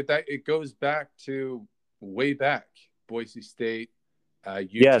saying, dude. That it goes back to way back. Boise State,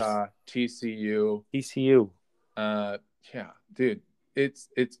 Utah, TCU. Yeah, dude.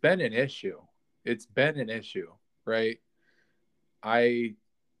 It's been an issue. It's been an issue, right? They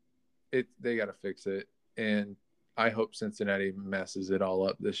got to fix it, and I hope Cincinnati messes it all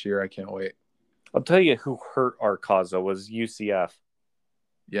up this year. I can't wait. I'll tell you who hurt our cause, though, was UCF.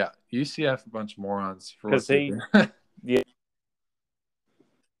 Yeah, UCF, a bunch of morons. Because we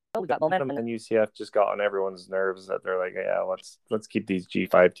got momentum, and then UCF just got on everyone's nerves that they're like, yeah, let's keep these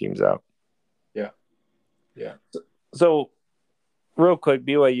G5 teams out. Yeah. Yeah. So real quick,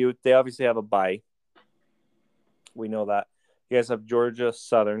 BYU, they obviously have a bye. We know that. You guys have Georgia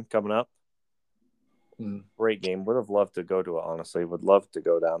Southern coming up. Great game. Would have loved to go to it, honestly. Would love to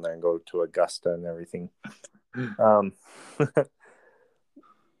go down there and go to Augusta and everything.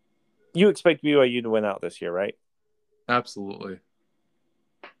 You expect BYU to win out this year, right? Absolutely.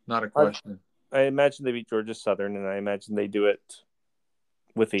 Not a question. I imagine they beat Georgia Southern, and I imagine they do it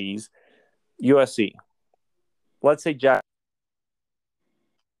with ease. USC. Let's say Jack.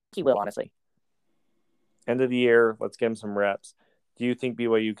 He will, honestly. End of the year, let's get him some reps. Do you think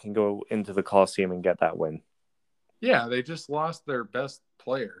BYU can go into the Coliseum and get that win? Yeah, they just lost their best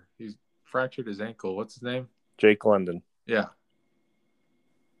player. He's fractured his ankle. What's his name? Jake London. Yeah.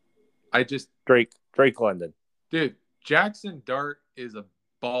 Drake London. Dude, Jackson Dart is a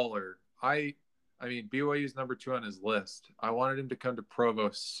baller. I mean, BYU's number 2 on his list. I wanted him to come to Provo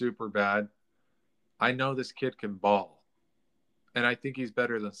super bad. I know this kid can ball. And I think he's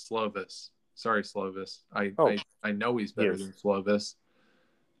better than Slovis. Sorry, Slovis. I know he's better than Slovis.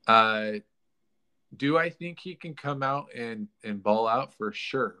 Do I think he can come out and ball out? For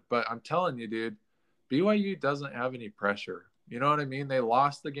sure. But I'm telling you, dude, BYU doesn't have any pressure. You know what I mean? They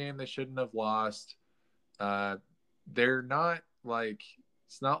lost the game they shouldn't have lost. They're not like –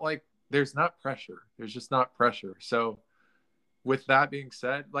 it's not like there's not pressure. There's just not pressure. So with that being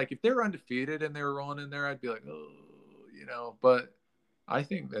said, like if they were undefeated and they were rolling in there, I'd be like, oh, you know. But I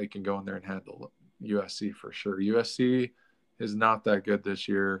think they can go in there and handle USC for sure. USC is not that good this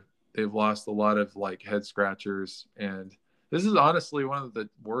year. They've lost a lot of like head scratchers, and this is honestly one of the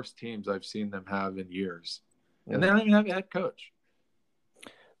worst teams I've seen them have in years. And they don't even have a head coach.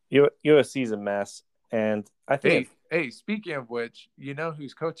 USC is a mess, and I think. Hey, speaking of which, you know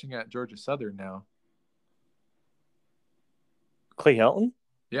who's coaching at Georgia Southern now? Clay Helton?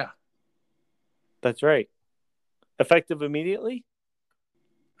 Yeah. That's right. Effective immediately?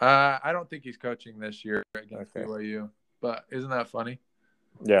 I don't think he's coaching this year against BYU, but isn't that funny?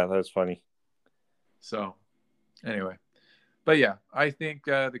 Yeah, that's funny. So, anyway. But yeah, I think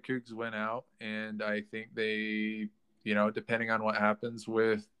the Cougs went out, and I think they, depending on what happens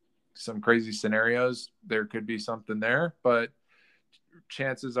with some crazy scenarios, there could be something there. But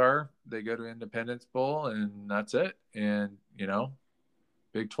chances are they go to Independence Bowl, and that's it. And,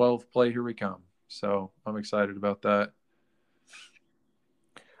 Big 12 play, here we come. So I'm excited about that.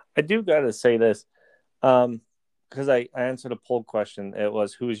 I do got to say this, because I answered a poll question. It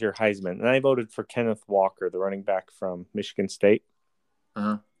was, who's your Heisman? And I voted for Kenneth Walker, the running back from Michigan State.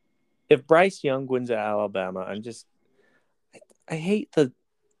 Uh-huh. If Bryce Young wins at Alabama, I hate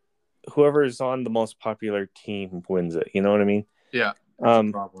whoever's on the most popular team wins it. You know what I mean? Yeah. That's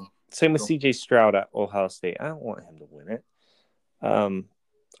a problem. Same with CJ Stroud at Ohio State. I don't want him to win it.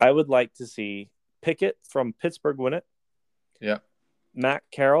 I would like to see Pickett from Pittsburgh win it. Yeah. Matt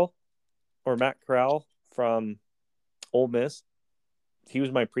Corral from Ole Miss. He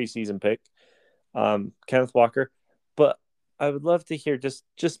was my preseason pick. Kenneth Walker. But I would love to hear just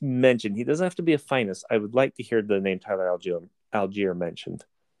mention. He doesn't have to be a finalist. I would like to hear the name Tyler Algier mentioned.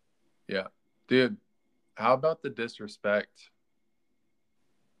 Yeah. Dude, how about the disrespect?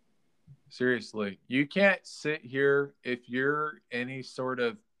 Seriously. You can't sit here if you have any sort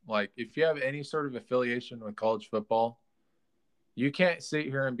of affiliation with college football. You can't sit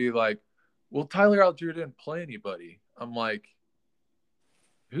here and be like, well, Tyler Algier didn't play anybody. I'm like,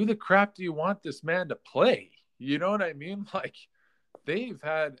 who the crap do you want this man to play? You know what I mean? Like, they've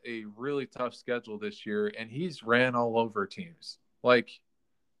had a really tough schedule this year, and he's ran all over teams. Like,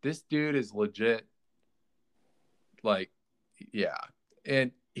 this dude is legit. Like, yeah.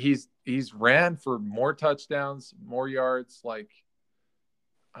 And he's ran for more touchdowns, more yards. Like,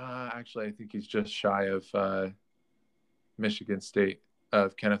 actually, I think he's just shy of Michigan State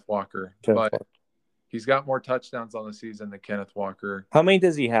of Kenneth Walker. He's got more touchdowns on the season than Kenneth Walker. How many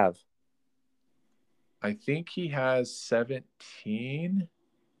does he have? I think he has 17.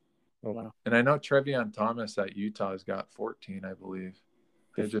 Oh, wow. And I know Trevion Thomas at Utah has got 14, I believe.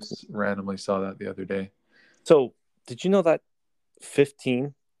 I just randomly saw that the other day. So, did you know that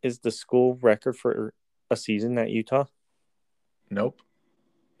 15 is the school record for a season at Utah? Nope.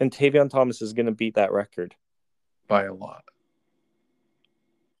 And Tavion Thomas is going to beat that record. By a lot.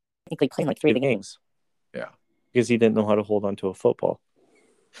 I think he played like 3 games. Yeah. Because he didn't know how to hold on to a football.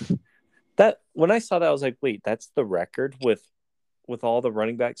 When I saw that, I was like, wait, that's the record with all the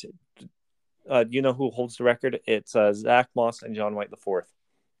running backs. You know who holds the record? It's Zach Moss and John White IV.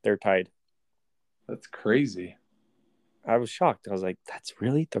 They're tied. That's crazy. I was shocked. I was like, that's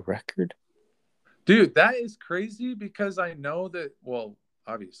really the record? Dude, that is crazy because I know that, well,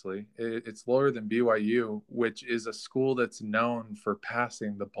 obviously, it's lower than BYU, which is a school that's known for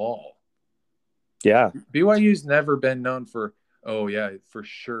passing the ball. Yeah. BYU's never been known for, oh, yeah, for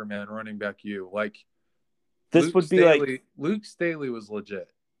sure, man, running back you. Like, this would be like Luke Staley was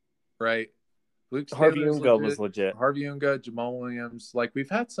legit, right? Harvey Unga was legit. Harvey Unga, Jamal Williams. Like, we've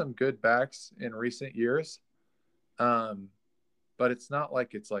had some good backs in recent years. But it's not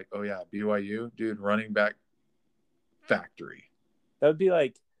like it's like, oh, yeah, BYU, dude, running back factory. That would be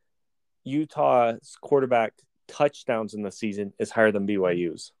like Utah's quarterback touchdowns in the season is higher than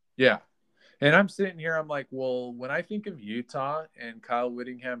BYU's. Yeah. And I'm sitting here, I'm like, well, when I think of Utah and Kyle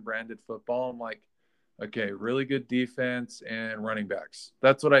Whittingham branded football, I'm like, okay, really good defense and running backs.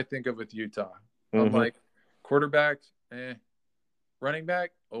 That's what I think of with Utah. I'm like, quarterback, running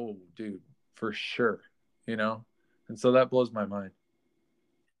back, oh, dude, for sure, And so that blows my mind.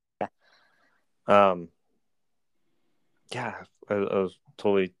 Yeah, I was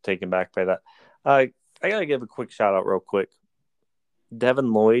totally taken back by that. I got to give a quick shout out real quick.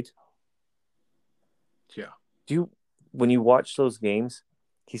 Devin Lloyd. Yeah. When you watch those games,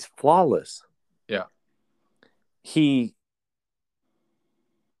 he's flawless. Yeah. He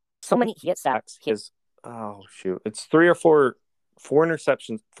gets sacks. It's 3 or 4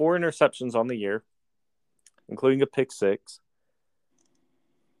 interceptions on the year, including a pick 6,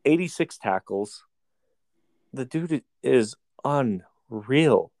 86 tackles. The dude is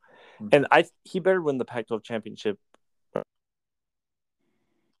unreal. And he better win the Pac-12 championship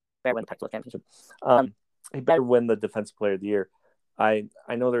better win the Pac-12 championship. He better win the Defensive Player of the Year. I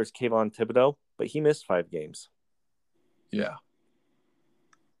know there's Kayvon Thibodeau, but he missed 5 games. Yeah.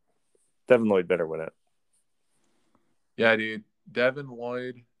 Devin Lloyd better win it. Yeah, dude. Devin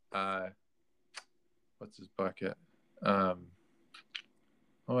Lloyd, what's his bucket? Oh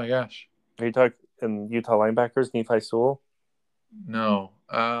my gosh. Are you talking Utah linebackers, Nephi Sewell? No.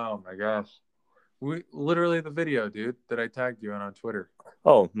 Oh my gosh. We literally the video, dude, that I tagged you on Twitter.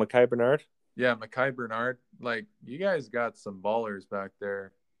 Oh, Mekhi Bernard? Yeah, Mekhi Bernard. Like, you guys got some ballers back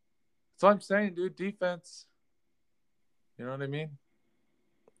there. That's what I'm saying, dude. Defense. You know what I mean?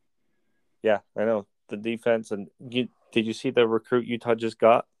 Yeah, I know. The defense. And did you see the recruit Utah just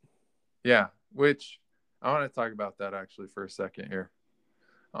got? Yeah, which I want to talk about that actually for a second here.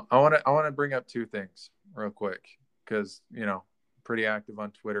 I want to bring up 2 things real quick because, you know, pretty active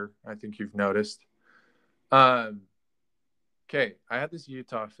on Twitter. I think you've noticed. Okay, I had this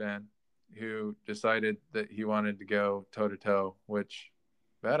Utah fan who decided that he wanted to go toe-to-toe, which,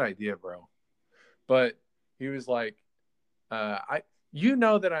 bad idea, bro. But he was like, you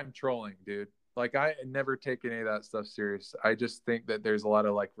know that I'm trolling, dude. Like, I never take any of that stuff serious. I just think that there's a lot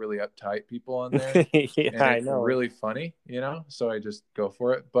of, like, really uptight people on there. Yeah, and I it's know. really funny, you know? So I just go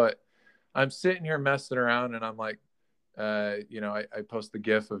for it. But I'm sitting here messing around, and I'm like, you know, I post the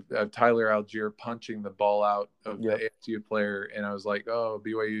gif of Tyler Algier punching the ball out of the ASU player, and I was like, oh,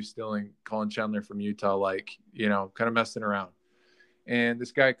 BYU stealing Colin Chandler from Utah, like, you know, kind of messing around. And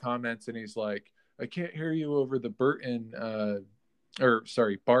this guy comments, and he's like, I can't hear you over the Barton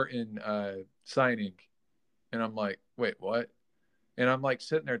signing. And I'm like, wait, what? And I'm like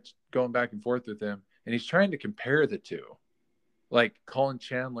sitting there going back and forth with him, and he's trying to compare the two, like Colin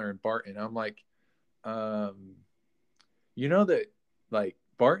Chandler and Barton. I'm like, you know that, like,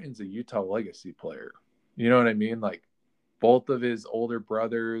 Barton's a Utah legacy player. You know what I mean? Like, both of his older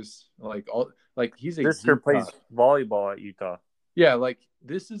brothers, like he's a Sister Utah. plays volleyball at Utah. Yeah, like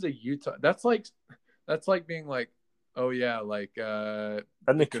this is a Utah. That's like being like, oh yeah, like and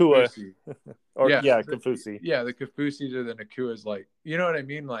Nakua. Yeah, Kafusi. Yeah, the Kafusis or the Nakuas, like, you know what I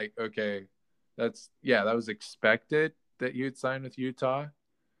mean? Like, okay, that was expected that you'd sign with Utah.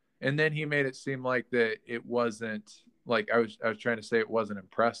 And then he made it seem like that it wasn't, like, I was trying to say it wasn't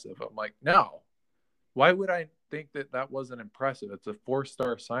impressive. I'm like, no. Why would I think that wasn't impressive? It's a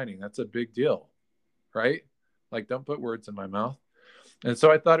 4-star signing. That's a big deal, right? Like, don't put words in my mouth. And so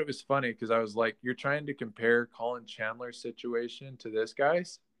I thought it was funny because I was like, you're trying to compare Colin Chandler's situation to this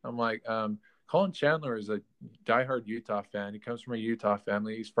guy's. I'm like, Colin Chandler is a diehard Utah fan. He comes from a Utah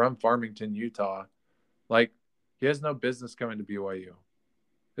family. He's from Farmington, Utah. Like, he has no business coming to BYU.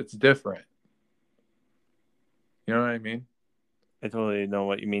 It's different. You know what I mean? I totally know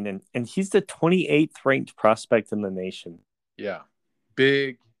what you mean. And he's the 28th ranked prospect in the nation. Yeah.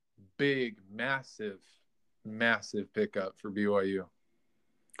 Big, massive pickup for BYU.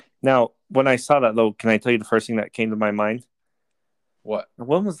 Now, when I saw that, though, can I tell you the first thing that came to my mind? What?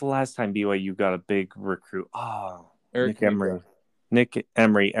 When was the last time BYU got a big recruit? Oh, Nick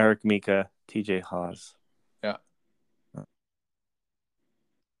Emery, Eric Mika, TJ Haas. Yeah.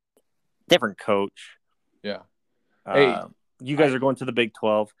 Different coach. Yeah. Hey, you guys are going to the Big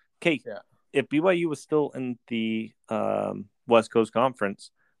 12. Okay, yeah. If BYU was still in the West Coast Conference,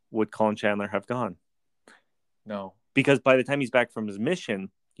 would Colin Chandler have gone? No. Because by the time he's back from his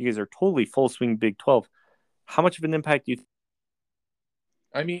mission, you guys are totally full swing Big 12. How much of an impact do you think?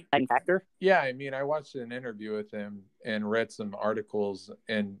 I mean, factor? Yeah, I mean, I watched an interview with him and read some articles,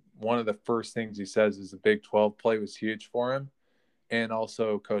 and one of the first things he says is the Big 12 play was huge for him, and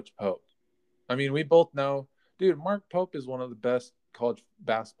also Coach Pope. I mean, we both know, dude, Mark Pope is one of the best college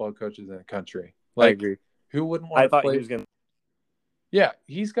basketball coaches in the country. Like, I agree. Who wouldn't want to play? He was going to. Yeah,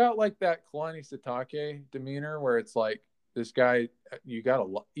 he's got like that Kalani Sitake demeanor where it's like, this guy, you got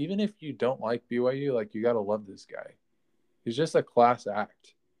to even if you don't like BYU, like, you got to love this guy. He's just a class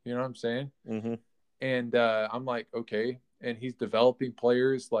act. You know what I'm saying? Mm-hmm. And I'm like, okay. And he's developing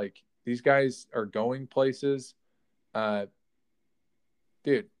players. Like, these guys are going places. Dude,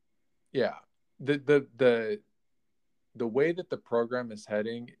 yeah. The way that the program is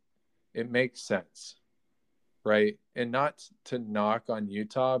heading, it makes sense, right? And not to knock on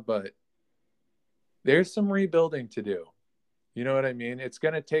Utah, but there's some rebuilding to do. You know what I mean? It's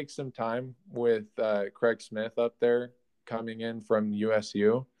going to take some time with Craig Smith up there coming in from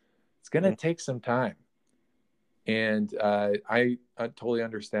USU. It's going to take some time. And I totally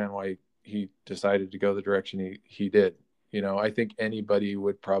understand why he decided to go the direction he did. You know, I think anybody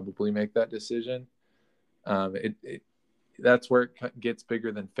would probably make that decision. That's where it gets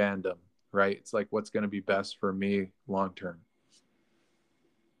bigger than fandom, right? It's like, what's going to be best for me long term.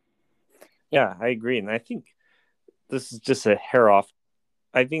 Yeah, I agree. And I think this is just a hair off.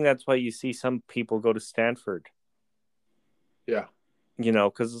 I think that's why you see some people go to Stanford. Yeah.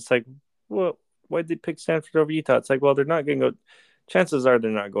 Because it's like, well, why'd they pick Stanford over Utah? It's like, well, they're not going to go. Chances are they're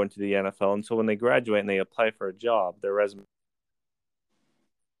not going to the NFL. And so when they graduate and they apply for a job, their resume.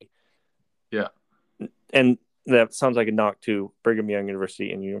 Yeah. And that sounds like a knock to Brigham Young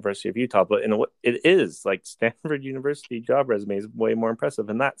University and University of Utah, but it is like Stanford University job resume is way more impressive.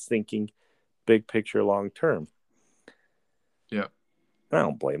 And that's thinking big picture long term. Yeah. I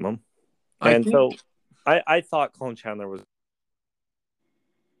don't blame them. I And think, so I thought Colin Chandler was.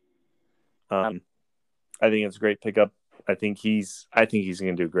 I think it's a great pickup. I think he's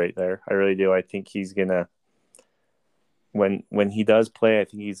going to do great there. I really do. I think he's going to when he does play, I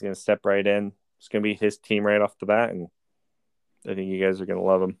think he's going to step right in. It's going to be his team right off the bat, and I think you guys are going to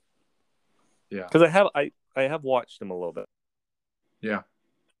love him. yeah. Because I have watched him a little bit. Yeah.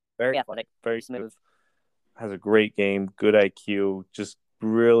 Very athletic, very smooth. Has a great game, good IQ. Just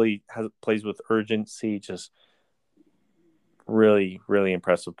really plays with urgency. Just really, really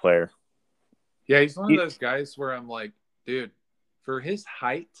impressive player. Yeah, he's one of those guys where I'm like, dude, for his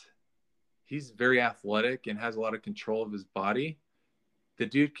height, he's very athletic and has a lot of control of his body. The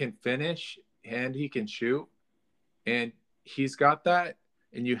dude can finish and he can shoot. And he's got that.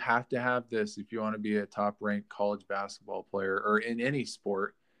 And you have to have this if you want to be a top ranked college basketball player or in any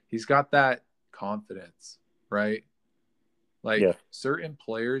sport. He's got that confidence, right? Like certain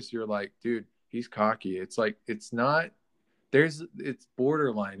players, you're like, dude, he's cocky. It's like, it's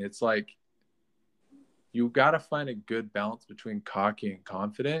borderline. It's like, you got to find a good balance between cocky and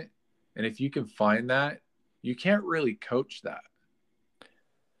confident. And if you can find that, you can't really coach that.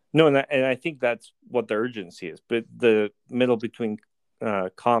 No, and I think that's what the urgency is. But the middle between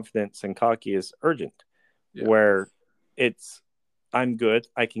confidence and cocky is urgent, where it's I'm good,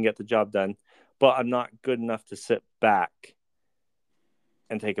 I can get the job done, but I'm not good enough to sit back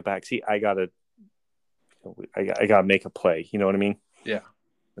and take a back seat. I gotta make a play. You know what I mean? Yeah.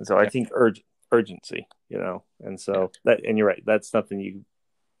 And so I think urgency. And so and you're right. That's something you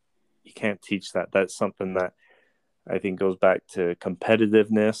can't teach that. That's something that I think goes back to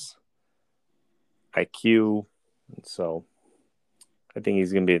competitiveness, IQ. And so I think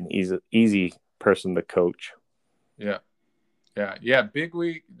he's going to be an easy person to coach. Yeah. Yeah. Big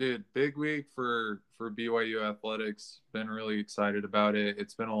week, dude. Big week for BYU athletics. Been really excited about it.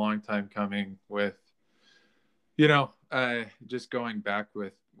 It's been a long time coming with, just going back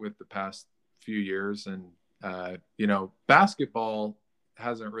with the past few years. And, basketball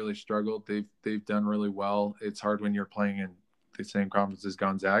hasn't really struggled. They've done really well. It's hard when you're playing in the same conference as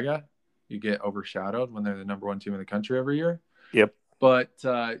Gonzaga. You get overshadowed when they're the number one team in the country every year. Yep. But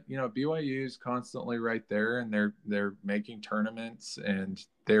BYU is constantly right there, and they're making tournaments, and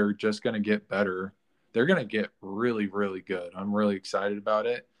they're just going to get better. They're going to get really, really good. I'm really excited about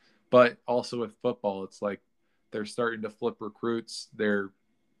it. But also with football, it's like they're starting to flip recruits. They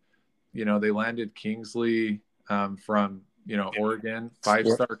landed Kingsley from Oregon,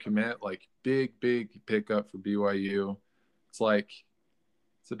 5-star commit, like big pickup for BYU. It's like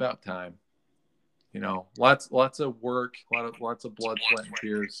it's about time. Lots of work, lots of blood, sweat, and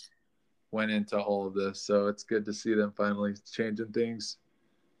tears went into all of this. So it's good to see them finally changing things.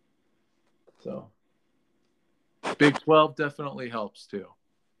 So Big 12 definitely helps too.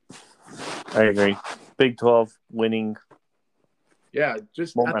 I agree. Big 12 winning. Yeah,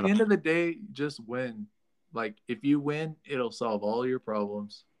 just momentum. At the end of the day, just win. Like if you win, it'll solve all your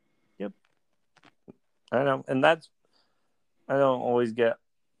problems. Yep. I know, and I don't always get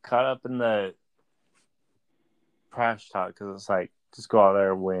caught up in the trash talk because it's like just go out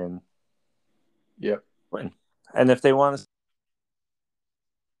there and win. Yep. Win. And if they want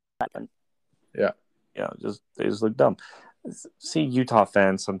to, yeah, they just look dumb. See Utah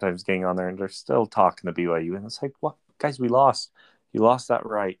fans sometimes getting on there and they're still talking to BYU, and it's like, what, guys? We lost. You lost that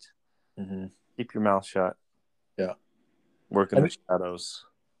right. Mm-hmm. Keep your mouth shut. Yeah. Work in the shadows.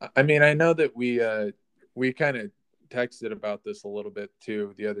 I mean, I know that we kind of texted about this a little bit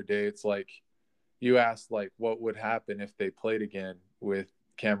too the other day. It's like you asked like what would happen if they played again with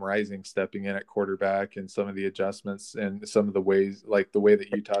Cam Rising stepping in at quarterback and some of the adjustments and some of the ways, like the way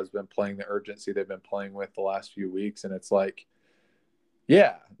that Utah's been playing, the urgency they've been playing with the last few weeks. And it's like,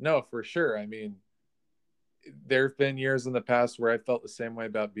 yeah, no, for sure. I mean, there have been years in the past where I felt the same way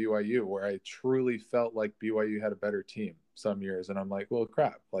about BYU, where I truly felt like BYU had a better team some years. And I'm like, well,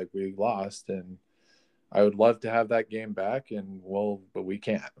 crap, like we lost and I would love to have that game back but we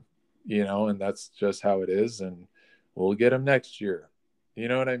can't, and that's just how it is. And we'll get them next year. You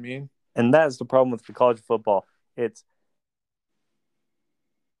know what I mean? And that's the problem with the college football. It's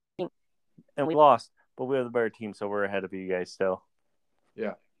and we lost, but we were the better team, so we're ahead of you guys still.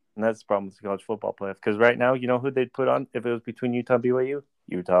 Yeah. And that's the problem with the college football playoff. Because right now, you know who they'd put on if it was between Utah and BYU?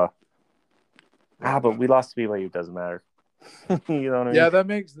 Utah. Yeah. But we lost to BYU. It doesn't matter. You know what I mean? Yeah, that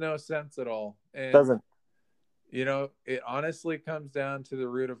makes no sense at all. And, Doesn't. It honestly comes down to the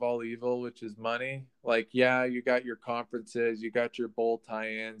root of all evil, which is money. Like, yeah, you got your conferences, you got your bowl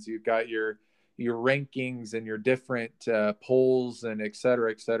tie-ins, you got your rankings and your different polls and et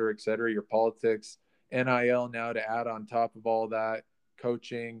cetera, et cetera, et cetera, your politics, NIL now to add on top of all that,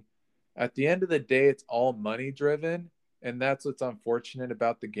 coaching. At the end of the day, it's all money driven. And that's what's unfortunate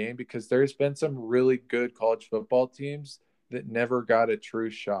about the game, because there's been some really good college football teams that never got a true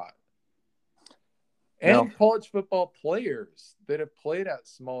shot. And college football players that have played at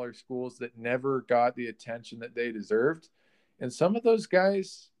smaller schools that never got the attention that they deserved. And some of those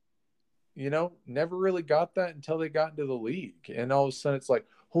guys, never really got that until they got into the league. And all of a sudden it's like,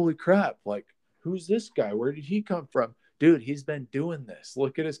 holy crap, like, who's this guy? Where did he come from? Dude, he's been doing this.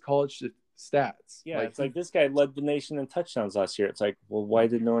 Look at his college stats. Yeah, it's like this guy led the nation in touchdowns last year. It's like, well, why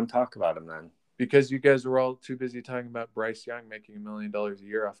did no one talk about him then? Because you guys were all too busy talking about Bryce Young making $1 million a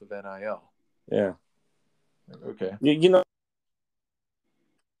year off of NIL. Yeah. Okay.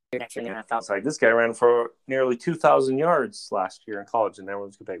 It's like this guy ran for nearly 2,000 yards last year in college, and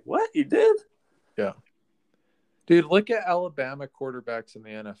everyone's going to be like, what? You did? Yeah. Dude, look at Alabama quarterbacks in the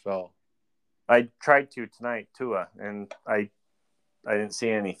NFL. I tried to tonight, Tua, and I didn't see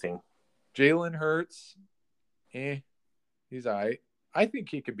anything. Jalen Hurts, he's all right. I think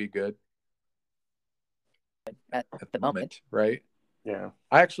he could be good at the moment, right? Yeah.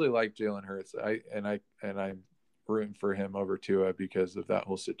 I actually like Jalen Hurts. I'm rooting for him over Tua because of that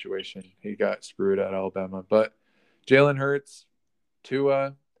whole situation. He got screwed at Alabama. But Jalen Hurts,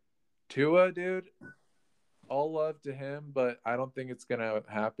 Tua, dude, all love to him, but I don't think it's gonna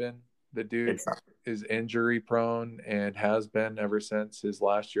happen. The dude is injury prone and has been ever since his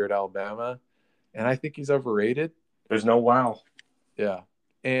last year at Alabama. And I think he's overrated. There's no wow. Yeah.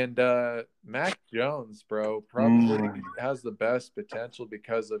 And Mac Jones, bro, probably has the best potential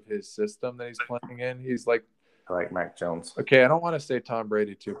because of his system that he's playing in. He's like, I like Mac Jones. Okay, I don't want to say Tom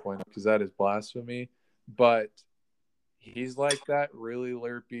Brady 2.0 because that is blasphemy, but he's like that really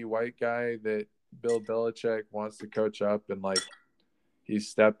lerpy white guy that Bill Belichick wants to coach up, and like he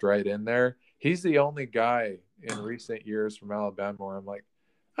stepped right in there. He's the only guy in recent years from Alabama where I'm like,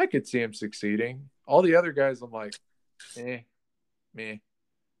 I could see him succeeding. All the other guys, I'm like, me.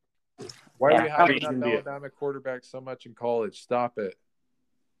 Why are we hyping up Alabama quarterbacks so much in college? Stop it.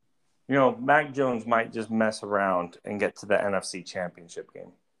 Mac Jones might just mess around and get to the NFC Championship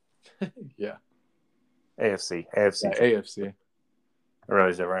game. Yeah. AFC. Yeah, AFC. I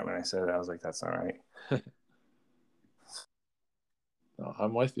realized that right when I said it. I was like, that's not right. No,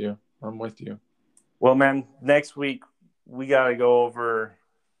 I'm with you. Well, man, next week we got to go over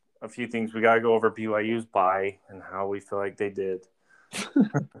a few things. We got to go over BYU's bye and how we feel like they did.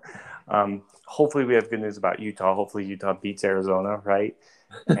 Hopefully we have good news about Utah. Hopefully Utah beats Arizona, right?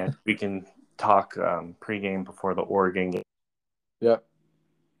 And we can talk pregame before the Oregon game. Yep.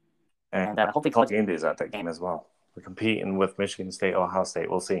 And hopefully college game day is at that game as well. We're competing with Michigan State, Ohio State.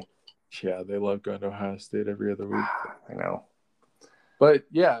 We'll see. Yeah, they love going to Ohio State every other week. I know. But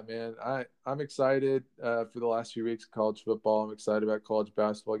yeah, man, I'm excited for the last few weeks of college football. I'm excited about college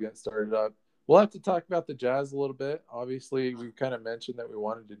basketball getting started up. We'll have to talk about the Jazz a little bit. Obviously, we kind of mentioned that we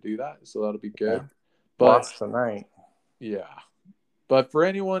wanted to do that, so that'll be good. Yeah. But lost tonight. Yeah. But for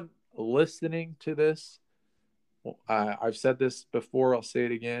anyone listening to this, I've said this before, I'll say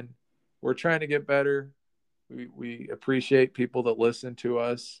it again. We're trying to get better. We appreciate people that listen to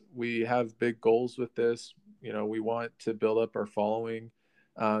us. We have big goals with this. We want to build up our following,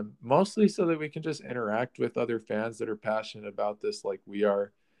 mostly so that we can just interact with other fans that are passionate about this like we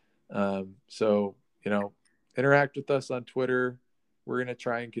are. So, interact with us on Twitter. We're going to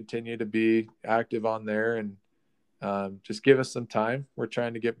try and continue to be active on there, and just give us some time. We're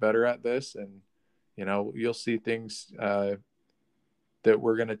trying to get better at this, and, you'll see things that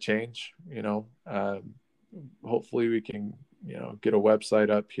we're going to change. Hopefully we can, get a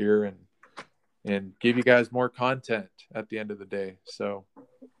website up here and give you guys more content at the end of the day. So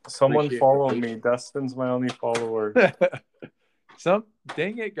someone follow me. Dustin's my only follower.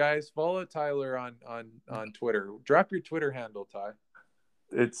 Dang it, guys. Follow Tyler on Twitter. Drop your Twitter handle, Ty.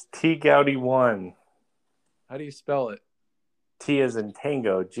 It's TGowdy1. How do you spell it? T as in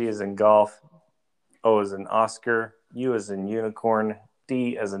tango, G as in golf, O as in Oscar, U as in unicorn,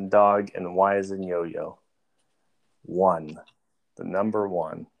 D as in dog, and Y as in yo-yo. 1. The number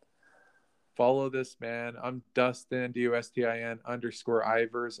 1. Follow this man. I'm Dustin,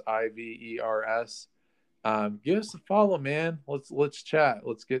 DUSTIN_Ivers, IVERS. Give us a follow, man. Let's chat.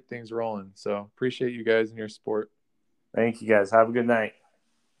 Let's get things rolling. So appreciate you guys and your support. Thank you guys. Have a good night.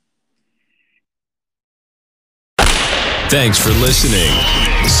 Thanks for listening.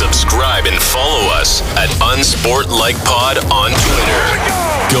 Subscribe and follow us at UnsportLikePod on Twitter.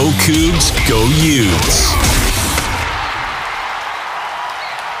 Go Cougs, go Utes.